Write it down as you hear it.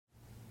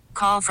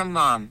Call from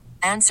mom.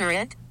 Answer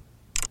it.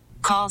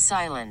 Call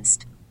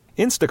silenced.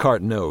 Instacart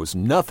knows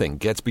nothing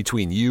gets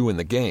between you and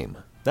the game.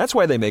 That's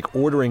why they make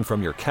ordering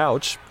from your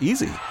couch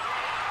easy.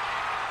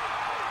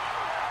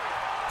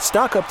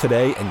 Stock up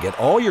today and get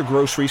all your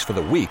groceries for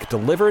the week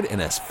delivered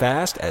in as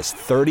fast as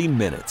 30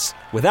 minutes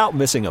without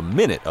missing a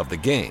minute of the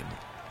game.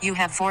 You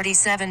have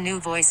 47 new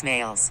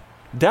voicemails.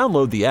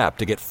 Download the app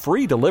to get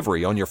free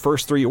delivery on your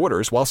first 3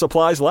 orders while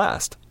supplies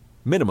last.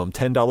 Minimum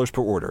 $10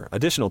 per order.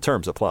 Additional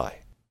terms apply.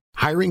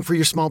 Hiring for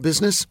your small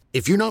business?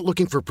 If you're not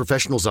looking for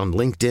professionals on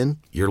LinkedIn,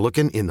 you're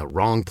looking in the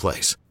wrong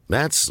place.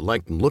 That's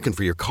like looking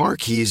for your car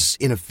keys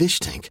in a fish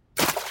tank.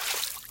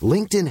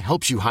 LinkedIn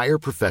helps you hire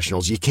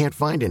professionals you can't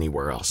find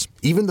anywhere else,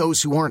 even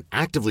those who aren't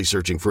actively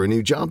searching for a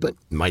new job but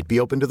might be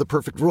open to the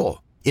perfect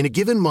role. In a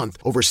given month,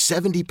 over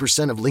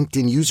 70% of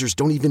LinkedIn users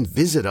don't even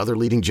visit other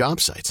leading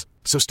job sites.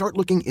 So start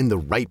looking in the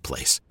right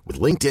place. With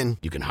LinkedIn,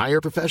 you can hire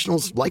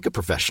professionals like a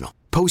professional.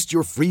 Post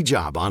your free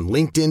job on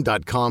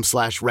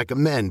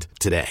linkedin.com/recommend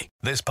today.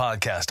 This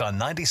podcast on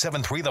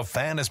 97.3 The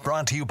Fan is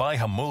brought to you by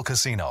Jamul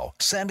Casino,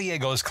 San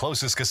Diego's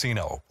closest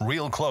casino.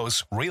 Real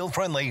close, real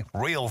friendly,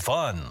 real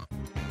fun.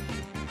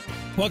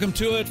 Welcome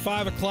to it,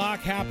 5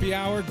 o'clock, happy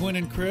hour, Gwynn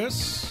and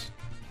Chris.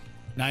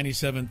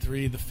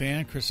 97.3 The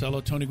Fan, Chris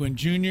Ello, Tony Gwynn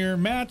Jr.,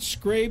 Matt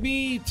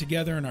Scraby,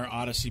 together in our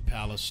Odyssey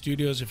Palace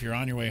studios. If you're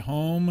on your way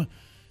home,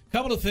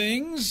 couple of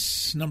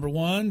things. Number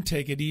one,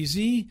 take it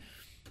easy.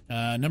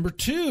 Number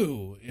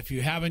two, if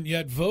you haven't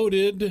yet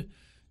voted,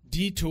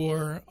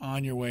 detour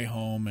on your way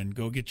home and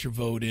go get your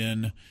vote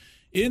in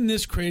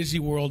this crazy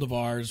world of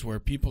ours where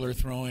people are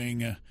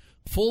throwing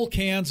full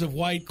cans of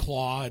White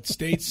Claw at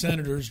state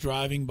senators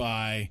driving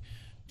by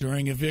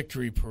during a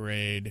victory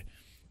parade.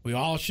 We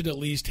all should at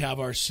least have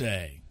our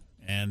say.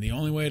 And the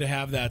only way to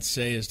have that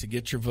say is to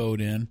get your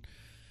vote in.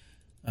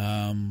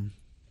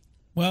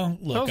 Well,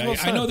 look,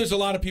 I know there's a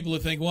lot of people who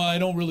think, well, I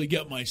don't really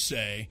get my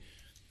say.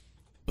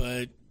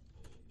 But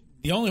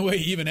the only way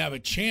you even have a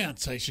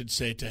chance, I should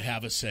say, to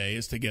have a say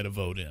is to get a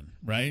vote in,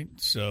 right?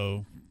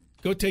 So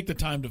go take the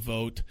time to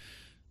vote.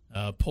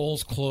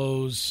 Polls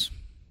close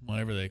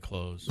whenever they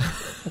close.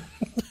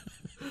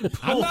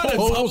 I'm not a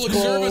public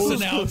service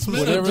announcement.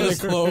 Whenever they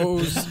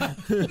close.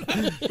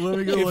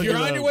 If you're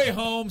on your way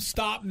home,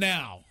 stop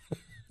now.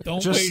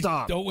 Don't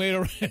stop. Don't wait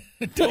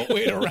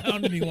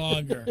around any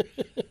longer.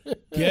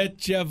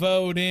 Get your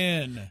vote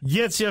in.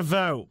 Get your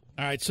vote.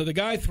 All right, so the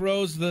guy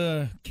throws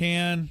the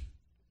can.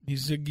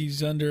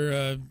 He's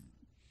under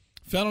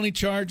felony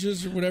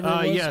charges or whatever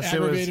it was, yes,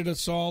 aggravated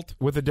assault.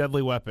 With a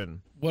deadly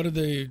weapon. What are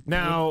they?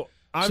 Now,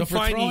 so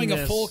for throwing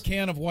a full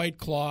can of White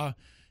Claw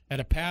at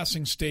a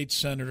passing state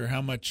senator,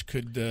 how much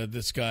could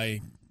this guy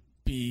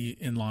be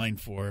in line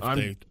for if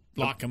they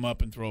lock him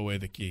up and throw away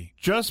the key?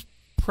 Just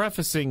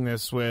prefacing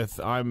this with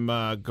I'm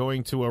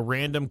going to a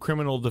random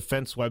criminal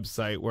defense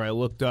website where I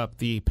looked up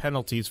the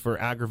penalties for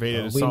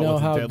aggravated assault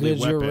with a deadly weapon. We know how good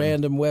your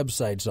random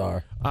websites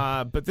are.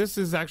 But this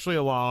is actually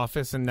a law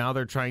office, and now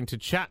they're trying to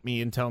chat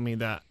me and tell me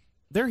that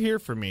they're here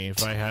for me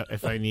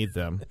if I need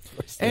them.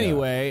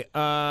 Anyway,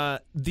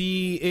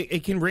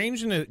 it can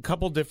range in a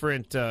couple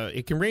different.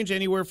 It can range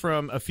anywhere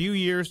from a few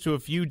years to a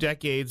few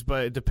decades,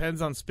 but it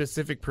depends on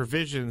specific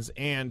provisions.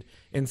 And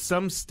in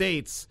some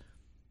states,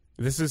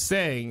 this is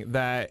saying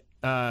that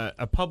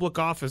a public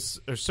office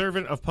or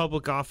servant of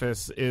public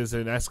office is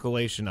an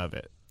escalation of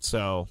it.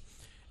 So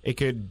it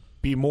could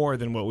be more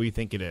than what we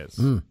think it is.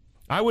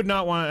 I would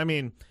not want. I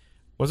mean.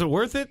 Was it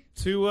worth it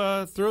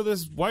to throw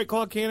this White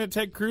Claw can at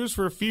Ted Cruz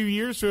for a few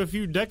years, for a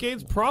few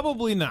decades?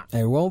 Probably not.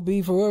 It won't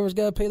be for whoever's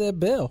got to pay that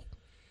bill.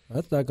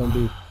 That's not going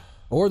to be.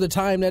 Or the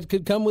time that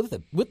could come with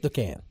the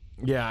can.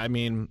 Yeah, I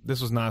mean,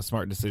 this was not a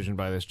smart decision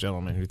by this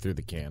gentleman who threw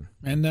the can.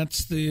 And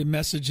that's the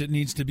message that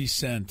needs to be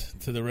sent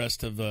to the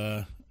rest of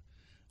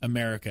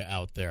America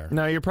out there.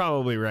 No, you're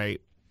probably right.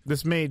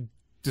 This may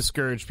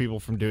discourage people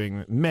from doing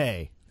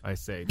it. I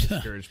say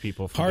discourage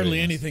people from Hardly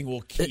doing anything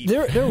will keep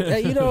there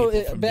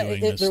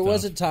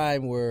was a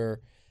time where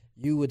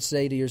you would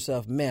say to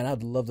yourself, man,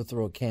 I'd love to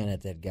throw a can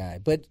at that guy.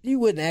 But you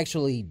wouldn't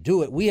actually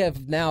do it. We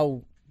have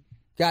now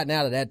gotten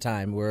out of that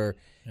time where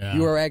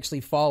you are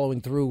actually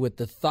following through with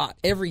the thought,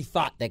 every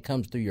thought that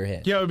comes through your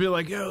head. Yeah, it would be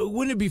like,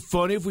 wouldn't it be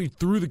funny if we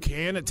threw the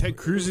can at Ted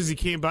Cruz as he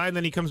came by, and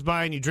then he comes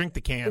by and you drink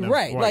the can?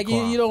 Right, like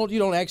you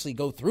don't actually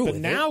go through with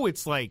it. But now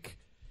it's like.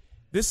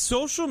 This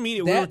social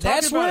media,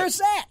 that's where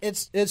it's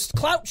at. It's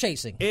clout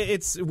chasing.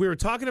 We were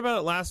talking about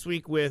it last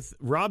week with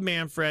Rob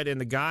Manfred and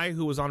the guy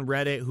who was on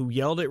Reddit who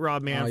yelled at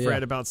Rob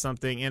Manfred about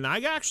something. And I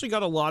actually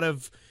got a lot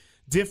of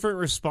different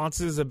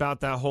responses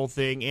about that whole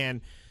thing.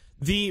 And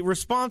the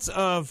response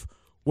of,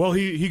 well,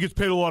 he gets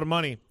paid a lot of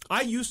money.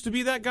 I used to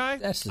be that guy.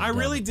 I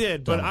really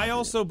did. But I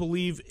also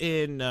believe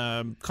in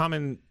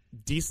common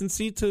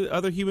decency to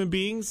other human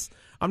beings.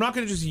 I'm not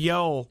going to just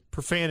yell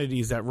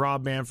profanities at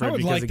Rob Manfred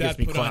because it gives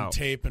me clout. I would like that put on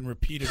tape and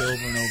repeat it over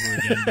and over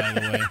again, by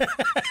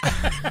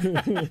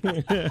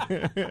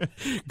the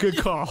way. Good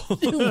call.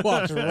 You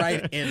walked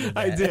right into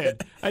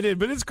that. I did,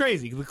 but it's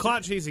crazy. The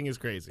clout chasing is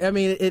crazy. I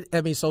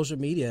mean, social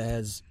media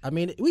has. I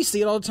mean, we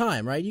see it all the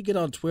time, right? You get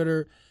on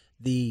Twitter,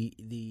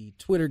 the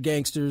Twitter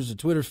gangsters, the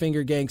Twitter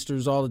finger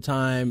gangsters all the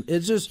time.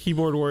 It's just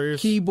keyboard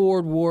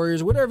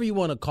warriors, whatever you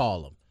want to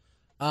call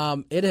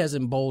them. It has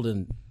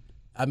emboldened,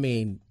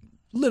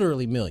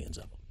 literally millions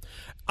of them.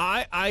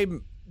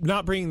 I'm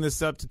not bringing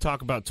this up to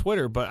talk about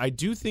Twitter, but I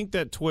do think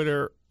that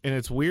Twitter, in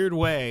its weird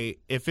way,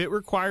 if it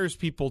requires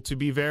people to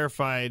be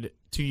verified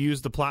to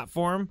use the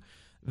platform,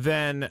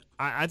 then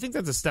I think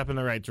that's a step in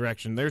the right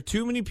direction. There are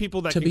too many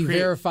people that to be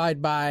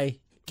verified by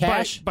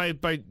cash, by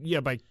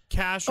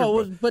cash.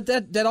 But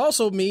that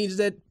also means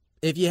that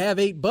if you have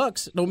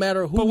 $8, no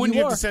matter who you are, but wouldn't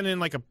you have to send in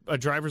like a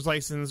driver's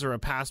license or a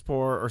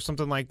passport or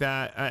something like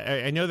that?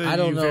 I know that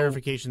you do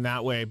verification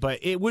that way, but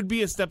it would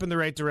be a step in the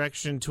right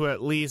direction to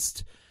at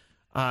least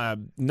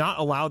not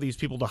allow these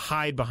people to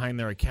hide behind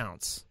their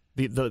accounts.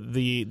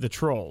 The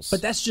trolls.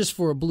 But that's just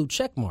for a blue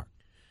check mark,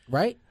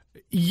 right?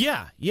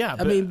 Yeah.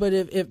 But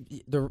if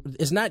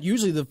it's not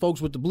usually the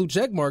folks with the blue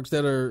check marks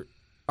that are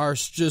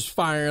just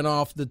firing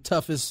off the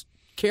toughest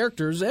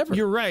characters ever.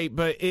 You're right,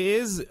 but it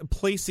is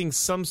placing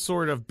some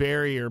sort of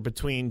barrier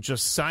between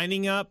just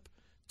signing up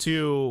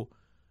and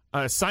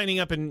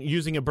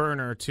using a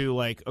burner to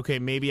like, okay,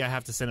 maybe I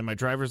have to send in my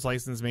driver's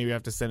license, maybe I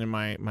have to send in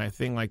my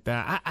thing like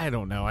that. I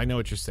don't know. I know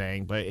what you're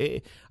saying, but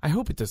I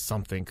hope it does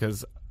something,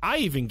 because I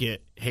even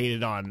get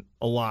hated on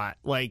a lot.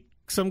 Like,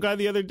 some guy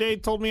the other day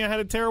told me I had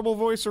a terrible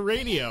voice for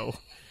radio.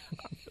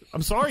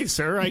 I'm sorry,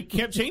 sir. I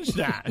can't change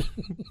that.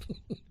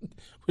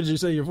 What did you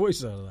say your voice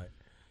sounded like?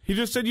 He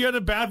just said you had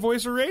a bad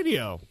voice for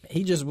radio.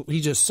 He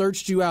just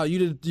searched you out.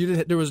 You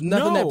did. There was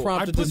nothing that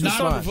prompted this.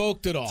 Not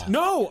provoked at all.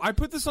 No, I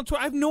put this on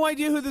Twitter. I have no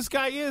idea who this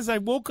guy is. I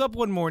woke up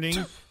one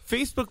morning.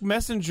 Facebook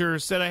Messenger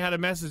said I had a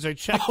message. I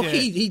checked it.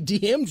 He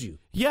DM'd you.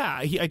 Yeah,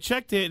 I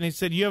checked it, and he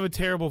said you have a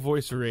terrible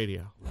voice for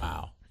radio.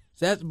 Wow.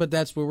 But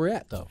that's where we're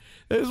at, though.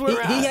 That is where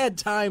we're at. He had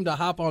time to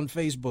hop on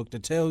Facebook to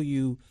tell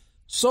you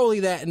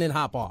solely that and then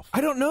hop off. I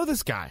don't know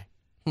this guy.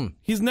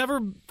 He's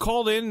never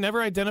called in,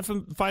 never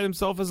identified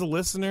himself as a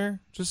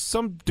listener. Just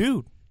some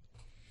dude.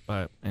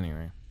 But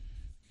anyway.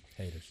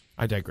 Haters.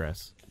 I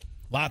digress.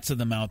 Lots of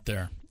them out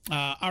there.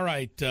 All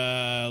right.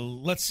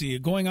 Let's see.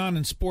 Going on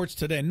in sports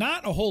today.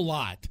 Not a whole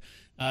lot.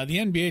 The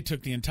NBA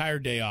took the entire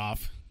day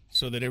off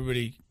so that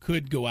everybody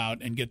could go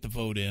out and get the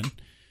vote in.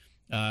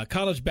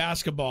 College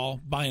basketball,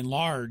 by and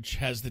large,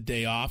 has the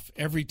day off.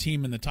 Every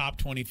team in the top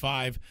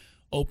 25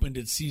 opened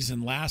its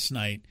season last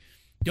night.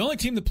 The only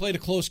team that played a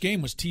close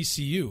game was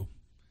TCU,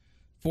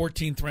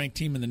 14th ranked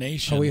team in the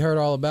nation. Oh, we heard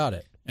all about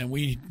it. And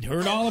we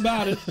heard all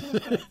about it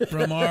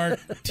from our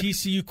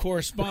TCU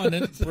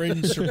correspondent,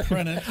 Braden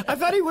Surprenant. I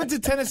thought he went to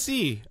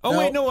Tennessee. Oh,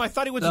 wait, no, I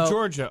thought he went to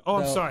Georgia. Oh,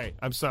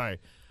 I'm sorry.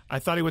 I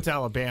thought he went to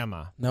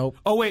Alabama. Nope.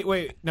 Oh,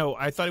 wait. No,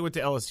 I thought he went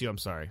to LSU. I'm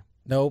sorry.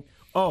 Nope.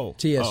 Oh.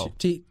 TSU.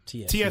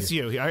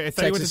 TSU. I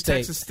thought he went to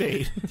Texas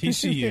State.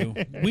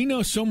 TCU. We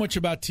know so much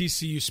about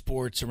TCU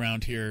sports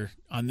around here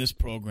on this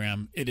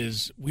program.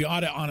 We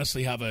ought to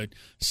honestly have a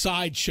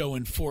sideshow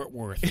in Fort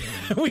Worth.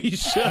 We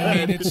should.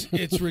 I mean,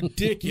 it's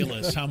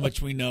ridiculous how much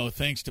we know,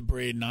 thanks to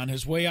Braden. On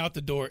his way out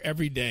the door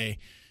every day,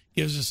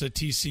 gives us a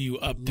TCU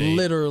update.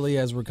 Literally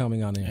as we're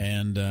coming on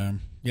in. And,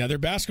 their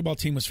basketball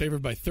team was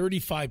favored by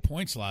 35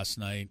 points last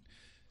night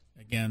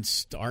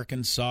against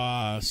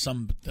Arkansas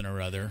something or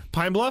other.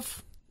 Pine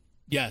Bluff?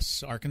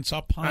 Yes,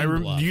 Arkansas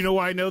Pine Bluff. Do you know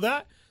why I know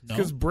that?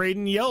 Because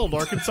Braden yelled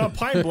Arkansas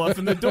Pine Bluff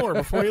in the door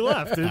before he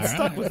left. It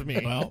stuck with me.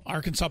 Well,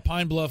 Arkansas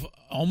Pine Bluff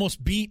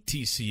almost beat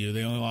TCU.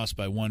 They only lost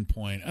by 1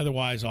 point.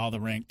 Otherwise, all the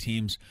ranked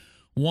teams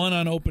won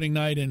on opening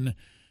night in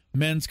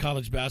men's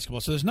college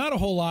basketball. So there's not a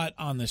whole lot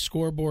on the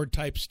scoreboard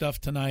type stuff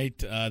tonight.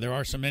 There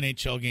are some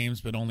NHL games,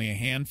 but only a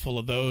handful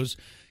of those.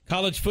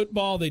 College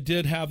football, they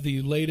did have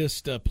the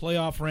latest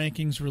playoff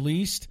rankings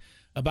released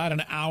about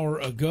an hour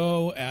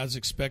ago. As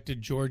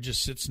expected, Georgia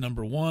sits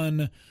number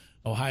 1.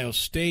 Ohio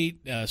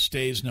State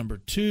stays number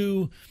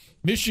 2.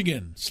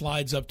 Michigan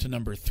slides up to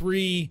number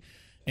 3.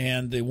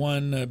 And the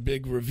one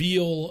big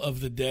reveal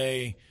of the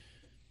day,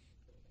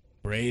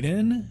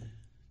 Braden,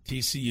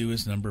 TCU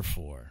is number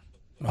 4.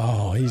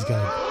 Oh, he's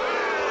got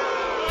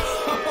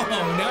Oh,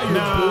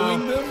 now you're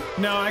booing them?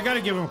 No, I got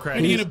to give him credit.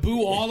 And you're going to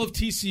boo all of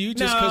TCU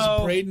just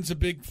because Braden's a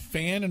big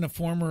fan and a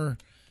former...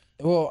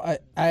 Well,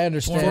 I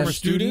understand. Former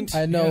student?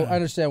 I know. I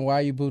understand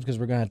why you booed, because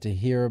we're going to have to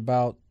hear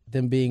about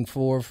them being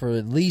 4 for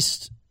at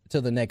least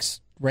till the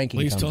next ranking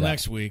At least comes till out.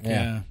 next week,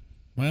 yeah.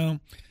 Well...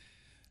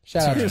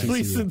 Shout out to At TCU.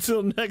 least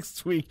until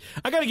next week.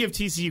 I got to give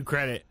TCU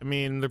credit. I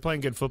mean, they're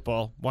playing good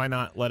football. Why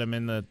not let them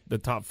in the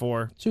top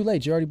 4? Too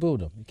late. You already booed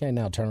them. You can't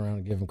now turn around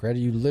and give them credit.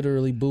 You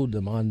literally booed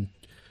them on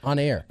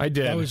air. I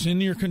did. That was in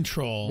your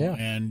control, Yeah.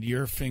 and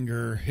your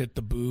finger hit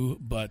the boo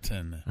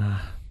button.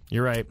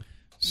 You're right.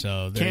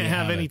 So there Can't you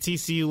have any it.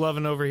 TCU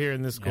loving over here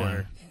in this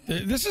corner.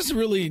 This is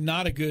really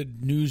not a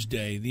good news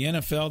day. The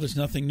NFL, there's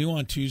nothing new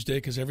on Tuesday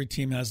because every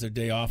team has their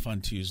day off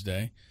on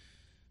Tuesday.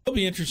 It'll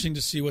be interesting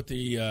to see what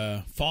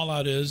the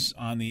fallout is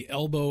on the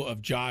elbow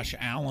of Josh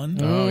Allen.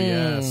 Oh,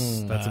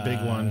 yes. That's a big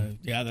one.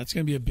 Yeah, that's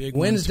going to be a big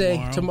Wednesday.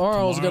 one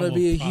Tomorrow's going to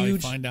be a we'll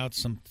huge. find out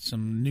some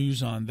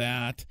news on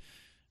that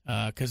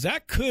because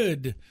that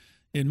could,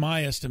 in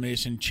my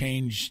estimation,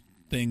 change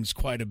things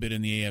quite a bit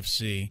in the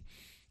AFC.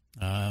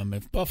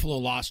 If Buffalo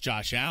lost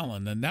Josh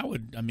Allen, then that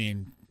would,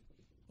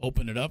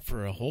 open it up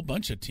for a whole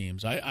bunch of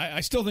teams.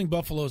 I still think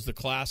Buffalo's the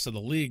class of the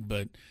league,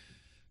 but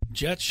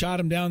Jets shot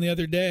him down the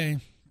other day.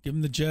 Give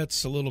them the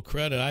Jets a little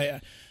credit.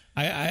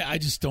 I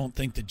just don't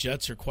think the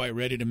Jets are quite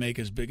ready to make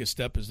as big a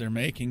step as they're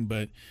making,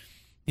 but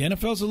the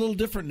NFL's a little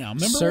different now.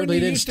 Remember certainly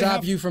didn't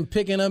stop you from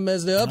picking them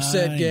as the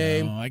upset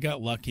game. I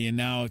got lucky, and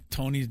now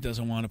Tony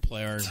doesn't want to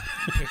play our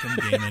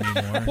pick'em game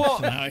anymore. Well,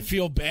 so now I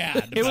feel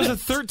bad. It was a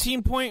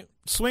 13-point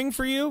swing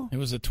for you? It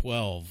was a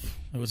 12.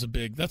 It was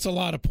that's a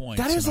lot of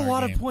points. That is a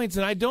lot game. of points,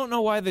 and I don't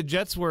know why the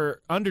Jets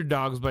were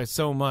underdogs by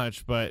so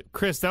much, but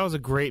Chris, that was a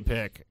great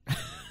pick.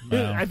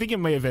 Well, I think it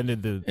may have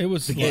ended the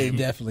game. It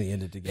definitely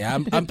ended the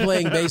game. I'm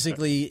playing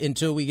basically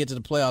until we get to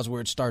the playoffs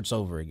where it starts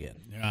over again.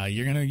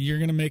 You're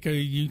gonna make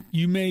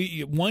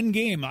one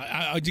game.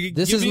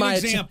 This is my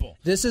example.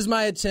 This is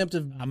my attempt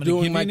of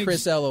doing my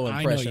Chris Ello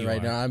impression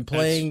right now. I'm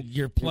playing.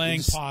 You're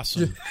playing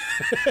possum.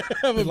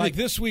 Like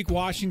this week,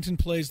 Washington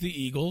plays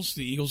the Eagles.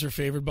 The Eagles are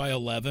favored by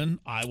 11.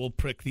 I will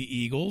prick the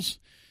Eagles.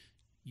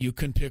 You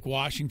can pick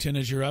Washington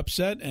as your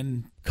upset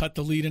and cut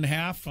the lead in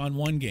half on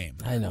one game.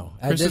 I know.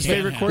 Chris's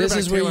favorite quarterback.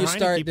 This is where you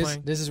start.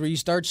 This is where you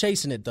start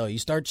chasing it, though. You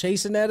start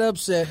chasing that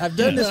upset. I've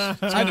done this.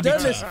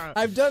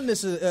 I've done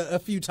this a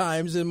few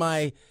times in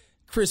my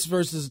Chris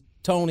versus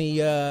Tony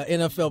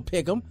NFL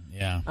pick'em.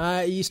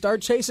 Yeah. You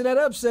start chasing that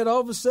upset.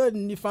 All of a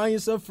sudden, you find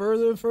yourself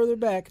further and further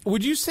back.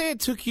 Would you say it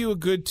took you a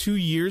good 2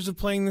 years of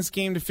playing this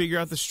game to figure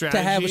out the strategy?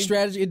 To have a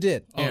strategy, it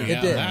did. Oh, yeah.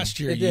 It did. Last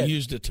year, you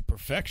used it to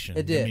perfection.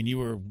 It did.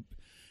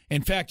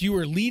 In fact, you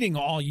were leading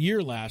all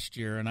year last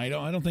year, and I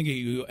don't think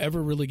you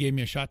ever really gave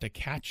me a shot to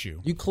catch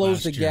you. You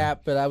closed the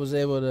gap, but I was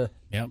able to.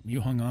 Yep,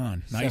 you hung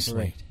on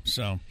nicely. Separate.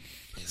 So,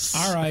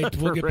 all right,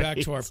 we'll get back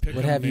to our pick.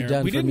 What have you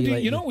done for me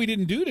lately? You know what we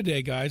didn't do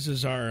today, guys,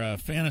 is our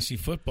fantasy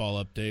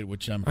football update,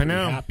 which I'm pretty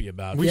happy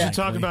about. We should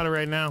talk about it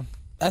right now.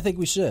 I think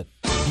we should.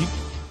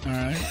 All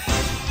right.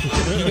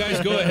 You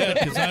guys go ahead,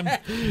 because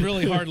I'm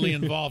really hardly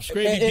involved.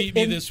 Scraby beat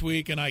me this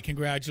week, and I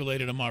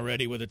congratulated him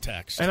already with a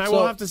text. And I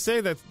will have to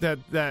say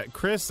that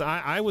Chris,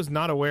 I was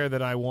not aware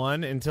that I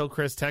won until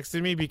Chris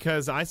texted me,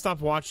 because I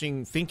stopped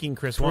watching thinking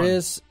Chris won.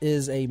 Chris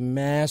is a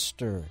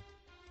master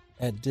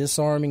at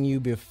disarming you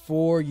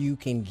before you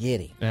can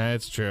get him.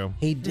 That's true.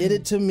 He did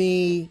it to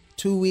me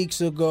 2 weeks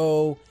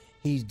ago.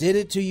 He did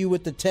it to you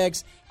with the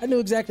text. I knew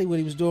exactly what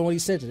he was doing when he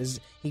sent it.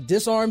 He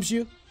disarms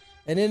you,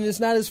 and then it's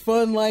not as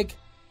fun like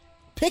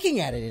picking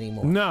at it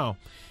anymore. No,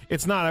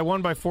 it's not. I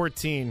won by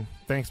 14.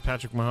 Thanks,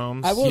 Patrick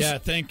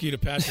Mahomes. Thank you to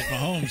Patrick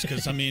Mahomes,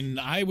 because,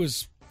 I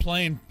was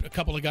playing a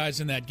couple of guys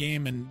in that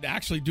game and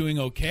actually doing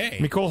okay.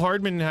 Nicole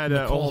Hardman had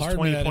almost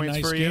 20 points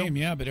for you. Game,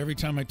 yeah, but every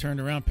time I turned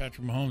around,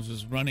 Patrick Mahomes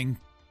was running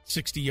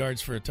 60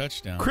 yards for a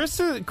touchdown.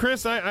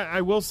 Chris,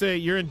 I will say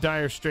you're in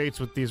dire straits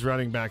with these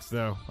running backs,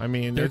 though.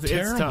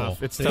 It's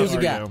tough. It's tough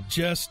for you.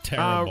 Just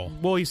terrible.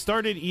 Well, he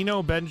started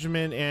Eno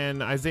Benjamin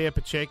and Isaiah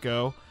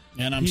Pacheco.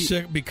 And I'm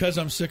sick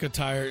and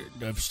tired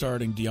of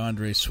starting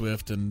DeAndre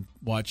Swift and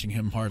watching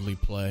him hardly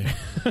play.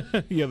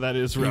 Yeah, that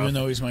is rough. Even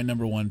though he's my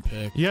number one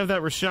pick. You have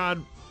that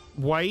Rashad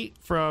White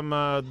from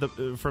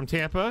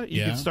Tampa.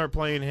 You could start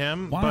playing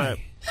him.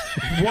 Why?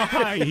 But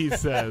why? He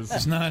says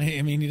it's not.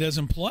 He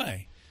doesn't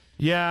play.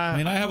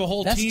 Yeah, I have a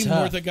whole team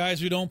worth of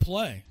guys who don't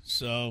play.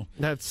 So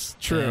that's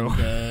true.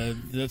 And,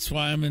 that's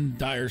why I'm in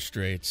dire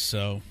straits.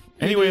 So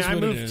anyway, I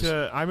moved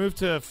to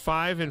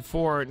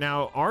 5-4.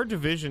 Now our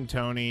division,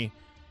 Tony,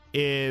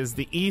 is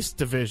the East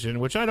Division,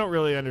 which I don't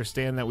really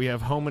understand that we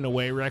have home and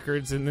away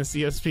records in this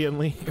ESPN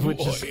league, which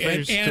is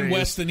very strange. And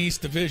West and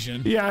East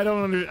Division. Yeah,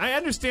 I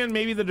understand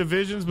maybe the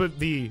divisions, but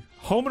the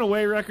home and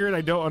away record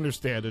I don't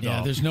understand at all.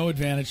 Yeah, there's no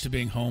advantage to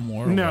being home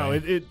or away. No,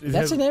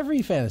 that's in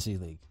every fantasy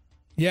league.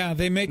 Yeah,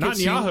 they make not it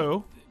in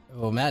Yahoo.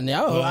 Oh, Matt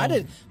Yahoo. I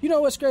did. You know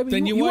what, Scrappy?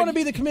 You want to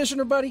be the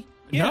commissioner, buddy?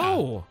 Yeah.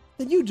 No.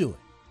 Then you do it.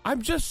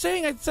 I'm just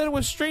saying. I said it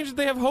was strange that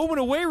they have home and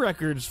away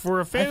records for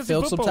a fantasy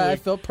football league. I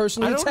felt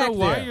personally attacked. I don't know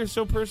why there. you're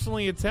so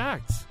personally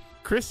attacked.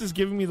 Chris is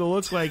giving me the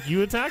look like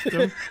you attacked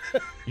him.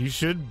 You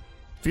should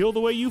feel the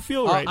way you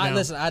feel right now.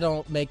 Listen, I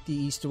don't make the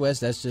East to West.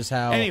 That's just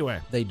how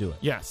they do it.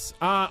 Yes.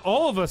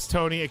 All of us,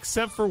 Tony,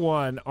 except for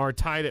one, are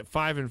tied at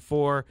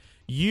 5-4.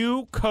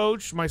 You,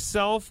 Coach,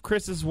 myself,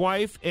 Chris's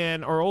wife,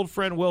 and our old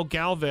friend Will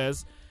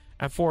Galvez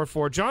at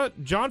 4-4.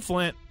 John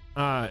Flint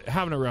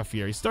having a rough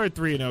year. He started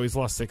 3-0. He's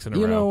lost 6 in a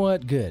row. You know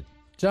what? Good.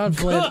 John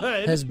Flint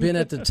has been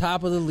at the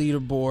top of the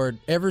leaderboard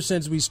ever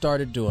since we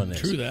started doing this.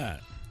 True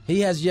that.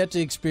 He has yet to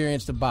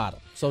experience the bottom.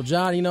 So,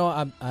 John,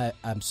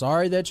 I'm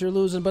sorry that you're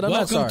losing, but I'm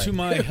not sorry. Welcome to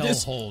my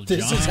hellhole, John.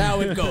 This is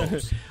how it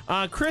goes.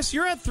 Chris,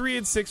 you're at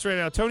 3-6 right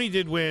now. Tony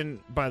did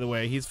win, by the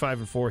way. He's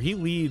 5-4. He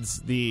leads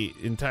the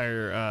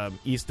entire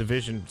East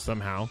Division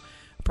somehow.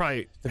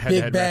 Probably the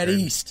big bad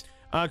record. East.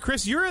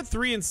 Chris, you're at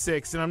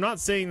 3-6, and I'm not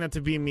saying that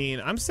to be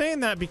mean. I'm saying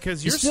that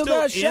because you're still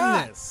got a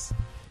shot. In this.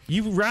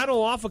 You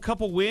rattle off a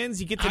couple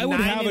wins. You get to 9. I would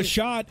have a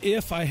shot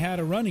if I had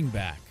a running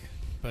back,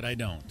 but I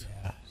don't.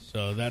 Yeah.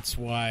 So that's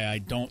why I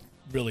don't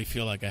really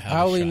feel like I have.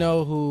 I only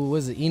know who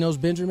was it. Enos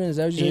Benjamin? Is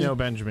that what you said? Eno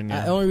Benjamin.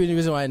 Yeah. The only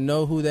reason why I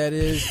know who that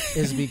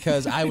is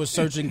because I was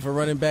searching for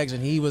running backs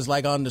and he was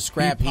like on the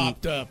scrap heap.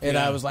 Popped up, and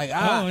yeah. I was like,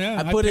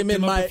 I put him picked in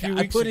him up my. a few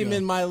I weeks put him ago.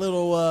 in my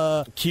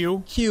little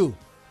Q.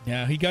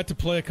 Yeah, he got to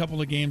play a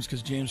couple of games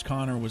because James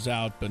Conner was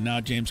out, but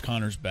now James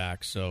Conner's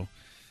back. So,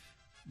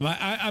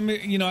 I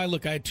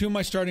had two of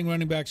my starting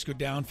running backs go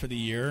down for the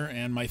year,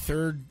 and my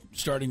third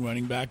starting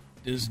running back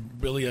is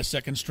really a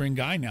second string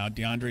guy now,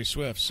 DeAndre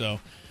Swift. So,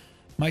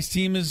 my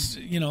team is,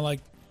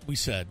 like we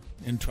said,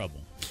 in trouble.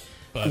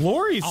 But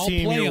Lori's I'll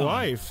team, play your on.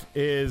 wife,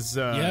 is...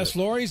 yes,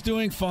 Lori's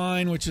doing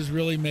fine, which is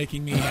really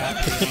making me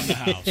happy around the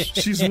house.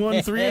 She's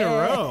won 3 in a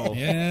row.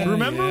 Yeah,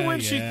 Remember when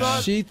she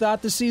thought... She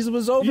thought the season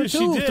was over, Yeah, she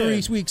too,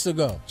 did. 3 weeks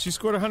ago. She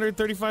scored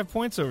 135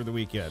 points over the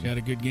weekend. She had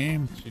a good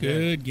game.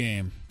 Good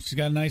game. She's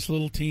got a nice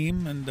little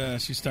team,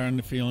 and she's starting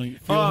to feel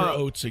her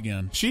oats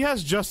again. She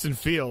has Justin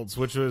Fields,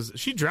 which was...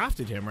 She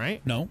drafted him,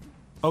 right? No.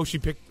 Oh,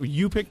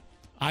 you picked...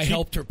 I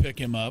helped her pick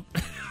him up.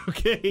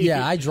 Okay.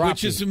 Yeah, I dropped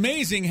Which is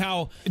amazing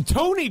how...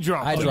 Tony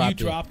dropped I him. dropped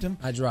you him. dropped him?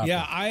 I dropped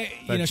yeah,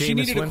 him. she Jameis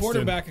needed a Winston.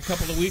 quarterback a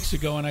couple of weeks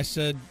ago, and I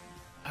said,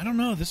 I don't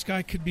know, this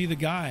guy could be the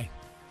guy.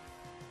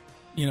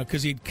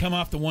 Because he'd come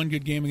off the one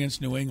good game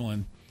against New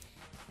England.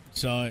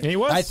 So He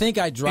was. I think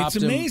I dropped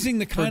It's amazing him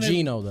the for kind of-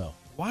 Geno, though.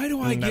 why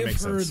do I That give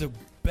makes her sense. the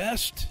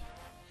best...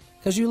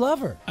 Because you love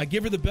her. I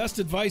give her the best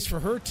advice for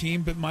her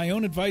team, but my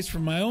own advice for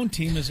my own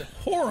team is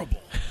horrible.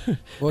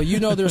 Well,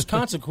 there's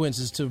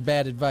consequences to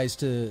bad advice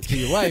to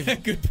your wife.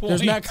 Good point.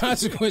 There's not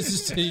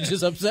consequences to you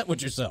just upset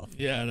with yourself.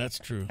 Yeah, that's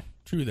true.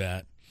 True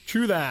that.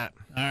 True that.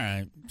 All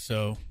right,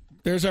 so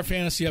there's our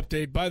fantasy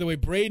update. By the way,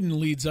 Braden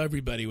leads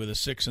everybody with a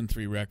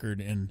 6-3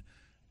 record in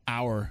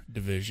our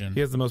division. He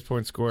has the most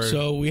points scored.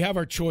 So we have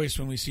our choice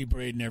when we see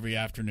Braden every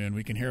afternoon.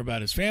 We can hear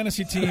about his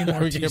fantasy team or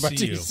We can hear about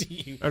TCU.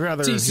 TCU. I'd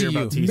rather hear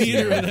about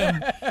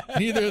TCU.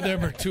 Neither of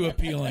them are too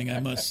appealing, I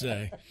must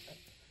say.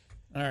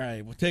 All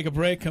right, we'll take a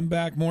break, come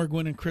back. More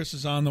Gwynn and Chris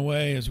is on the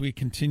way as we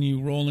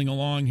continue rolling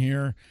along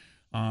here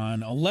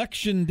on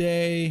Election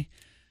Day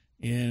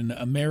in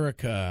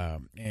America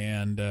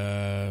and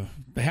the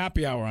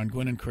happy hour on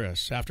Gwynn and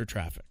Chris after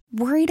traffic.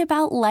 Worried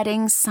about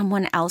letting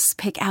someone else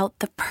pick out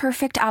the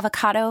perfect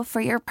avocado for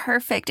your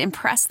perfect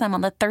impress them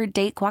on the third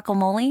date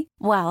guacamole?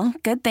 Well,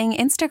 good thing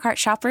Instacart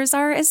shoppers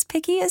are as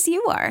picky as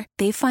you are.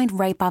 They find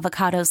ripe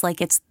avocados like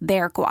it's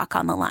their guac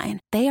on the line.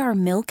 They are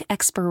milk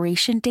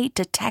expiration date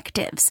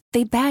detectives.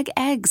 They bag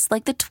eggs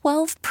like the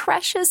 12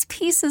 precious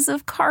pieces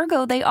of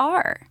cargo they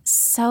are.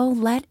 So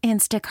let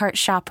Instacart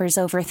shoppers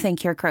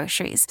overthink your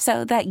groceries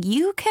so that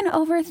you can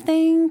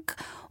overthink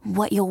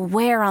what you'll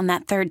wear on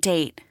that third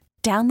date.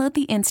 Download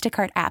the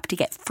Instacart app to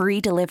get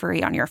free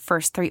delivery on your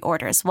first 3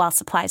 orders while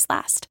supplies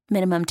last.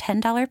 Minimum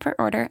 $10 per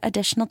order.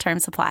 Additional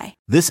terms apply.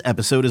 This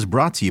episode is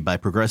brought to you by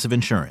Progressive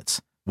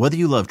Insurance. Whether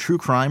you love true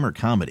crime or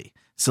comedy,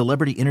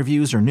 celebrity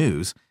interviews or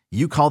news,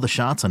 you call the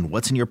shots on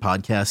what's in your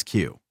podcast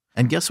queue.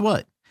 And guess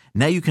what?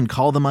 Now you can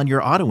call them on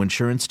your auto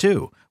insurance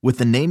too with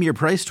the Name Your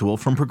Price tool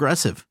from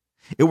Progressive.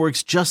 It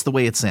works just the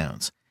way it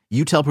sounds.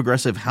 You tell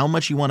Progressive how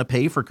much you want to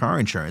pay for car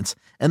insurance,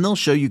 and they'll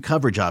show you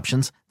coverage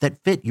options that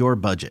fit your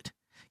budget.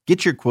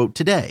 Get your quote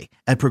today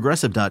at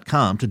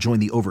Progressive.com to join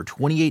the over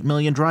 28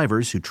 million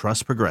drivers who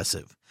trust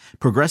Progressive.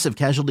 Progressive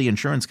Casualty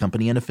Insurance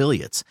Company and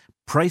Affiliates.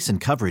 Price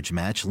and coverage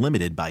match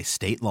limited by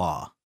state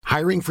law.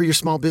 Hiring for your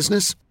small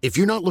business? If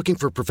you're not looking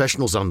for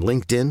professionals on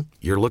LinkedIn,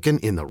 you're looking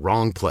in the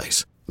wrong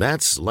place.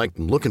 That's like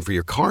looking for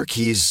your car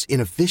keys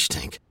in a fish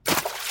tank.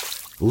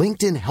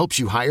 LinkedIn helps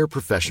you hire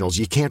professionals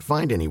you can't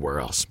find anywhere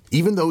else,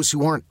 even those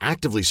who aren't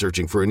actively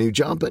searching for a new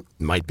job but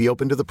might be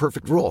open to the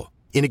perfect role.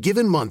 In a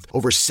given month,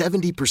 over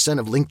 70%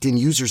 of LinkedIn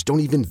users don't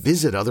even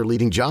visit other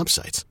leading job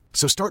sites.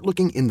 So start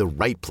looking in the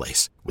right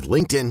place. With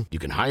LinkedIn, you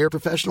can hire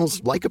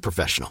professionals like a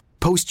professional.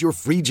 Post your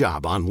free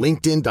job on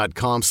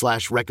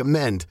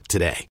linkedin.com/recommend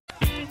today.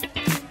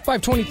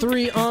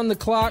 5:23 on the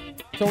clock.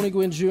 Tony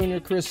Gwynn Jr.,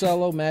 Chris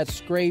Ello, Matt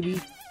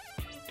Scraby.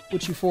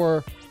 With you for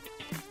a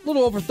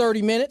little over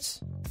 30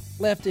 minutes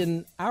left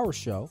in our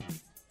show.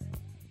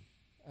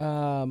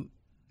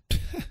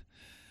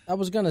 I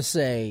was going to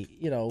say,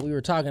 we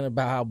were talking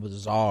about how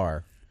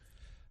bizarre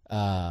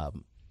the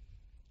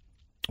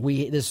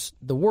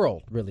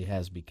world really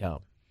has become.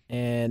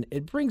 And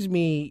it brings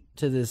me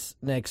to this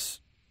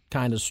next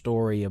kind of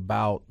story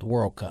about the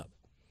World Cup.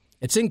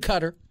 It's in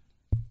Qatar.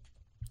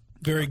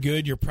 Very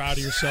good. You're proud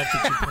of yourself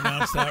that you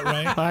pronounced that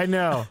right. I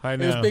know.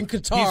 It's been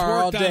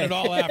Qatar all day. He's worked on it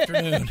all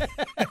afternoon.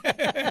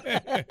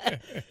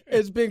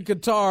 It's been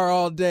Qatar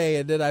all day,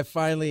 and then I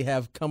finally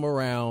have come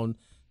around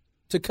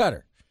to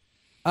Qatar.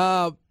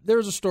 There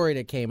was a story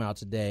that came out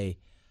today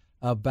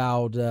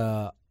about,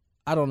 I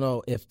don't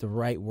know if the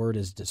right word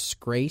is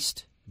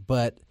disgraced,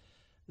 but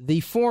the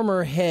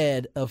former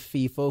head of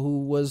FIFA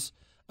who was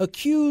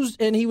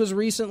accused, and he was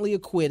recently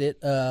acquitted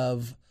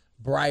of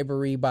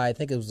bribery by, I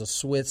think it was a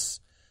Swiss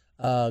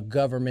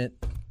government.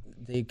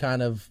 They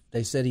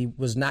said he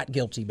was not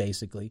guilty,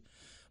 basically.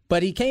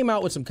 But he came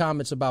out with some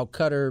comments about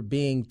Qatar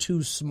being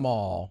too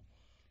small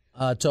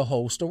to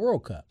host a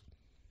World Cup.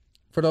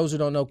 for those who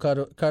don't know,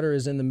 Qatar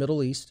is in the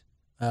Middle East.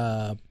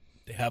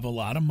 They have a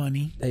lot of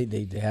money.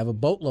 They have a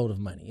boatload of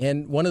money,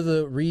 and one of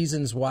the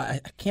reasons why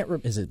I can't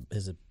remember is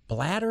it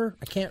Blatter?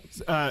 I can't.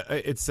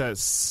 It's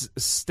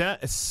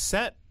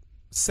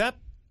Sepp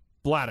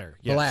Blatter.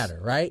 Yes. Blatter,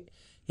 right?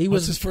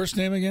 What's his first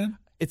name again?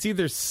 It's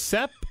either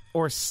Sepp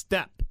or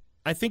Step.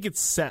 I think it's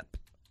Sepp.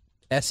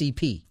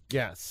 S-E-P.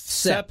 Yes.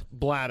 Sepp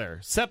Blatter.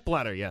 Sepp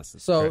Blatter, yes.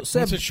 So correct.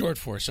 What's it short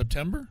for?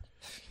 September?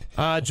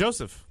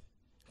 Joseph.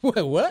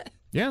 What?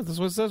 Yeah, that's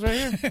what it says right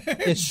here.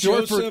 It's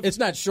short for. It's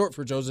not short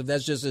for Joseph.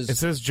 That's just his. It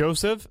says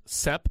Joseph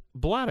Sepp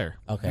Blatter.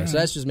 Okay, so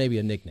that's just maybe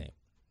a nickname.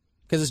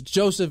 Because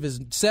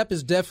Sepp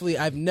is definitely.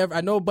 I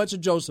know a bunch of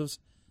Josephs.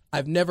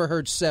 I've never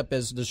heard Sepp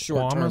as the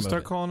short term. I'm gonna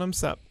start calling him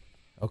Sepp.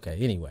 Okay.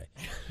 Anyway,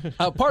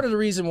 part of the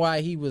reason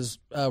why he was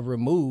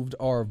removed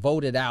or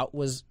voted out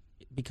was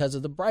because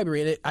of the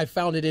bribery, and I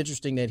found it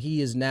interesting that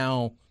he is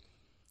now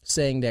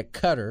saying that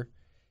Qatar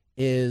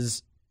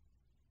is,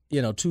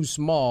 too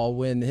small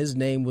when his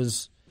name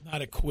was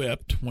not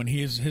equipped, when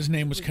his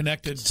name was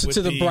connected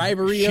to the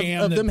bribery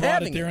of them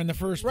having it there in the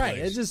first place.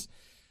 Right.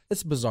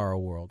 It's a bizarro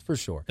world for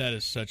sure. That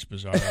is such a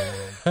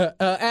bizarro world.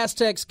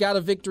 Aztecs got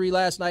a victory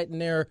last night in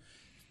their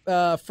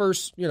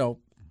first,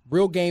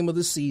 real game of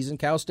the season.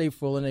 Cal State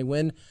Fullerton, they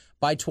win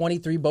by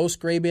 23. Bo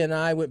Scraby and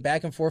I went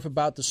back and forth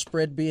about the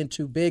spread being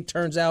too big.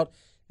 Turns out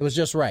it was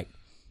just right.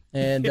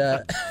 And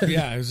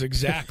it was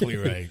exactly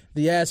right.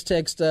 The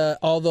Aztecs,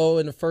 although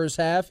in the first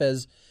half,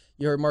 as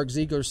you heard Mark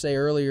Ziegler say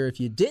earlier, if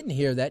you didn't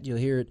hear that, you'll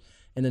hear it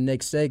in the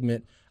next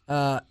segment,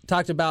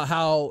 talked about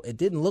how it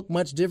didn't look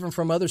much different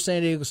from other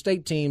San Diego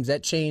State teams.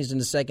 That changed in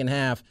the second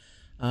half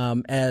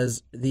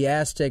as the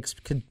Aztecs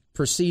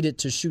proceeded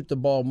to shoot the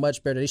ball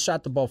much better. They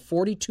shot the ball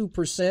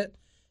 42%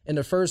 in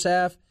the first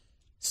half,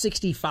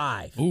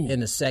 65 in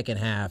the second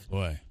half.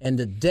 Boy. And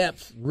the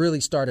depth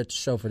really started to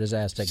show for this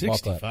Aztec ball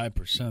club.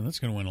 65%. That's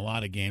going to win a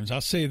lot of games.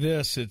 I'll say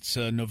this. It's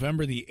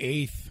November the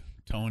 8th,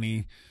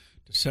 Tony,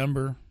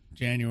 December,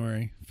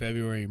 January,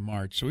 February,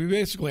 March. So we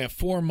basically have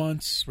 4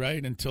 months,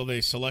 right, until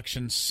they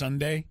selection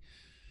Sunday.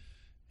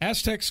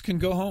 Aztecs can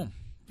go home.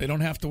 They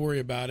don't have to worry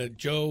about it.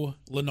 Joe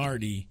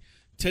Lunardi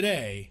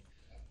today,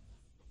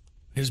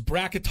 his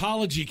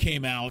bracketology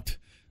came out.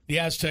 The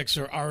Aztecs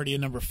are already a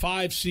number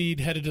 5 seed,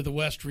 headed to the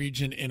West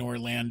region in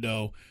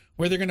Orlando,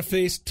 where they're going to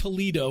face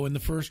Toledo in the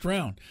first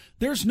round.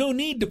 There's no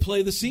need to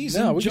play the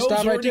season. No, Joe's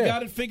already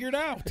got it figured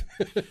out.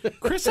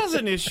 Chris has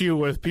an issue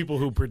with people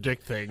who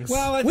predict things.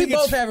 Well, we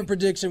both have a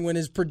prediction when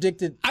it's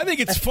predicted. I think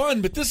it's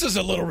fun, but this is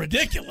a little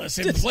ridiculous.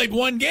 They played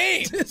one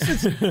game.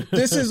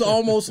 This is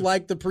almost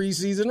like the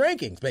preseason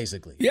rankings,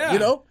 basically. Yeah.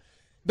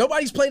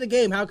 Nobody's played a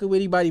game. How could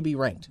anybody be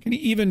ranked? Can you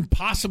even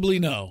possibly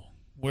know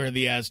where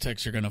the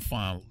Aztecs are going to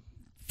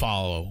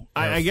follow?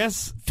 I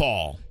guess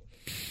fall,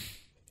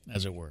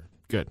 as it were.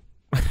 Good.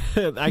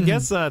 I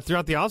guess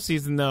throughout the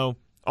offseason, though,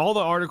 all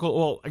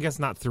the I guess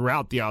not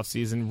throughout the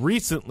offseason.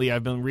 Recently,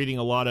 I've been reading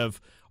a lot of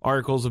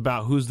articles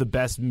about who's the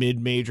best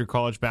mid-major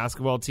college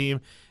basketball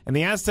team, and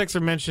the Aztecs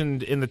are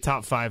mentioned in the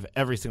top 5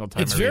 every single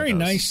time. It's very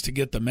nice to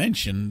get the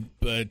mention,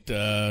 but,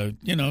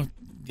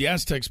 the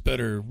Aztecs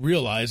better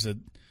realize that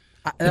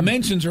the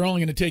mentions are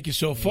only going to take you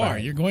so far.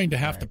 Right. You're going to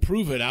have to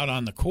prove it out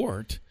on the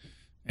court.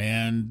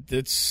 And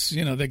it's,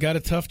 they got a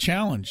tough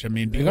challenge. I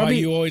mean,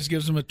 BYU always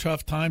gives them a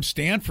tough time.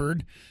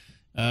 Stanford,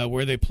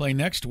 where they play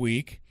next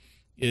week,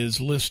 is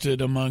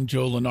listed among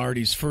Joe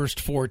Lunardi's first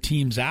 4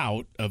 teams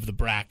out of the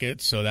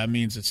bracket. So that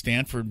means that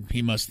Stanford,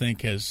 he must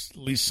think, has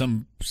at least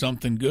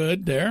something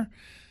good there.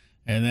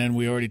 And then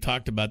we already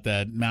talked about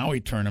that Maui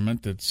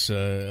tournament that's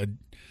a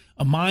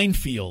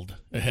minefield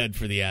ahead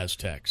for the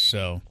Aztecs.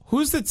 So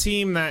who's the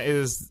team that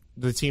is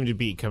the team to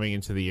beat coming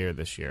into the year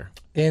this year?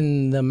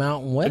 In the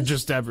Mountain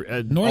West?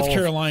 North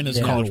Carolina's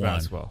college number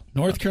basketball.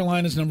 1. North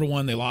Carolina's number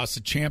 1. They lost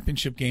the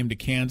championship game to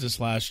Kansas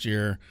last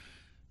year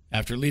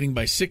after leading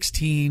by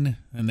 16,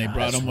 and they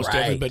brought almost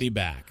everybody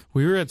back.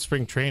 We were at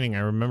spring training. I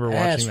remember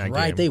watching that game.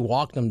 That's right. They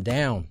walked them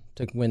down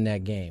to win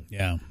that game.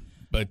 Yeah.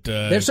 But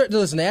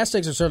listen, the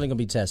Aztecs are certainly going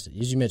to be tested.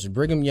 As you mentioned,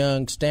 Brigham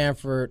Young,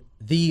 Stanford,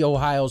 the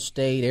Ohio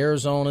State,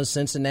 Arizona,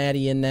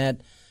 Cincinnati in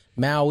that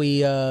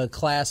Maui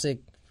Classic.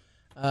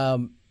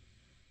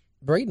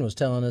 Braden was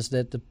telling us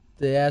that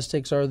the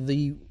Aztecs are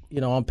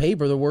on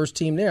paper, the worst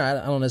team there.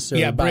 I don't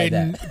necessarily buy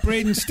that.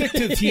 Braden, stick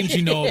to the teams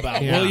you know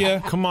about, will you?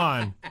 Come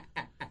on.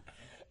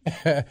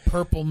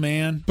 Purple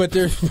man. But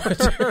they're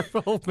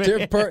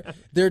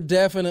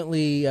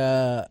definitely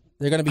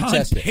they're going to be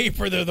tested. On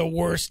paper, they're the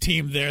worst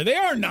team there. They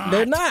are not.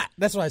 They're not.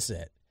 That's what I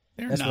said.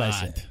 That's not. What I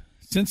said.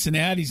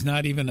 Cincinnati's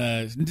not even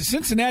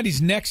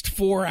Cincinnati's next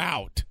 4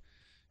 out.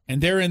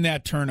 And they're in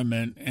that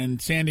tournament,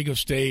 and San Diego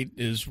State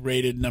is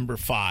rated number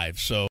 5.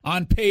 So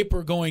on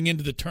paper, going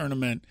into the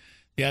tournament,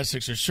 the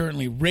Aztecs are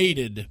certainly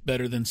rated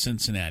better than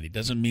Cincinnati.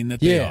 Doesn't mean that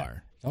they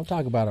are. Don't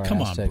talk about our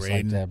Aztecs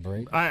like that,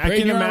 Braden.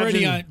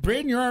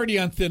 Braden, you're already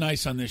on thin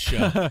ice on this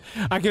show.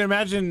 I can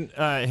imagine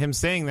him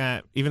saying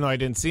that, even though I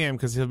didn't see him,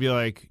 because he'll be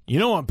like,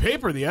 on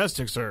paper, the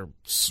Aztecs are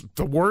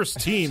the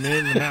worst team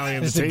in the Maui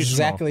Invitational. That's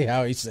exactly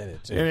how he said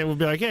it, too. And it would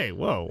be like, hey,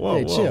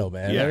 whoa. Chill,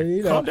 man.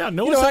 Yeah, calm down.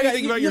 No one's saying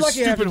anything about your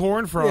stupid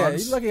horn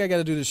frogs. You're lucky I got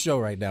to do this show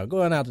right now.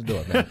 Go on out the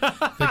door, man.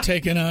 They're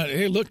taking out,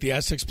 hey, look, the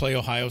Aztecs play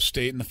Ohio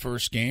State in the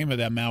first game of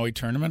that Maui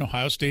tournament.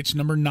 Ohio State's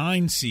number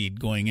 9 seed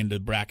going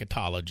into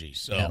bracketology.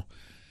 So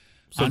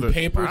on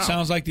paper, it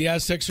sounds like the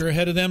Aztecs are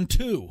ahead of them,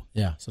 too.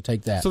 Yeah, so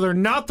take that. So they're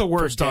not the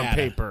worst on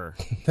paper.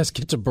 Let's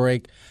get to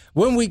break.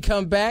 When we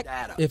come back,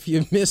 if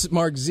you miss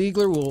Mark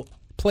Ziegler, we'll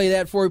play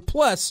that for you.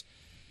 Plus,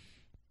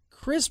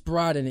 Chris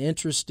brought an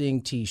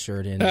interesting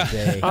T-shirt in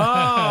today.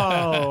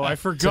 Oh, I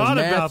forgot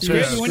about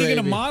this. When are you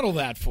going to model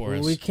that for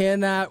us? We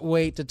cannot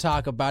wait to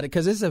talk about it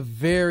because it's a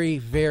very,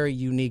 very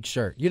unique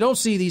shirt. You don't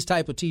see these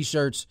type of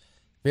T-shirts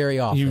very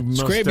often.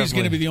 Scraby's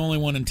going to be the only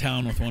one in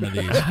town with one of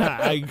these.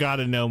 I got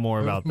to know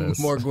more about this.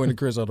 More Gwen and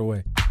Chris on the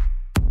way.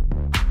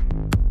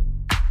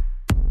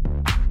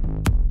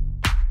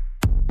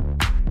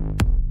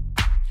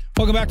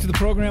 Welcome back to the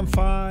program,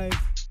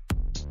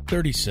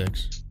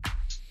 5:36.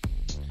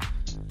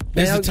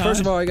 Man,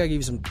 first of all, I got to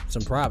give you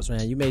some props,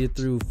 man. You made it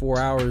through 4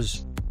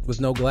 hours with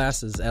no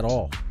glasses at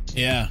all.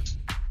 Yeah,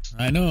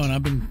 I know, and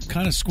I've been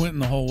kind of squinting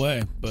the whole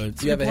way. But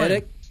do you have a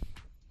headache?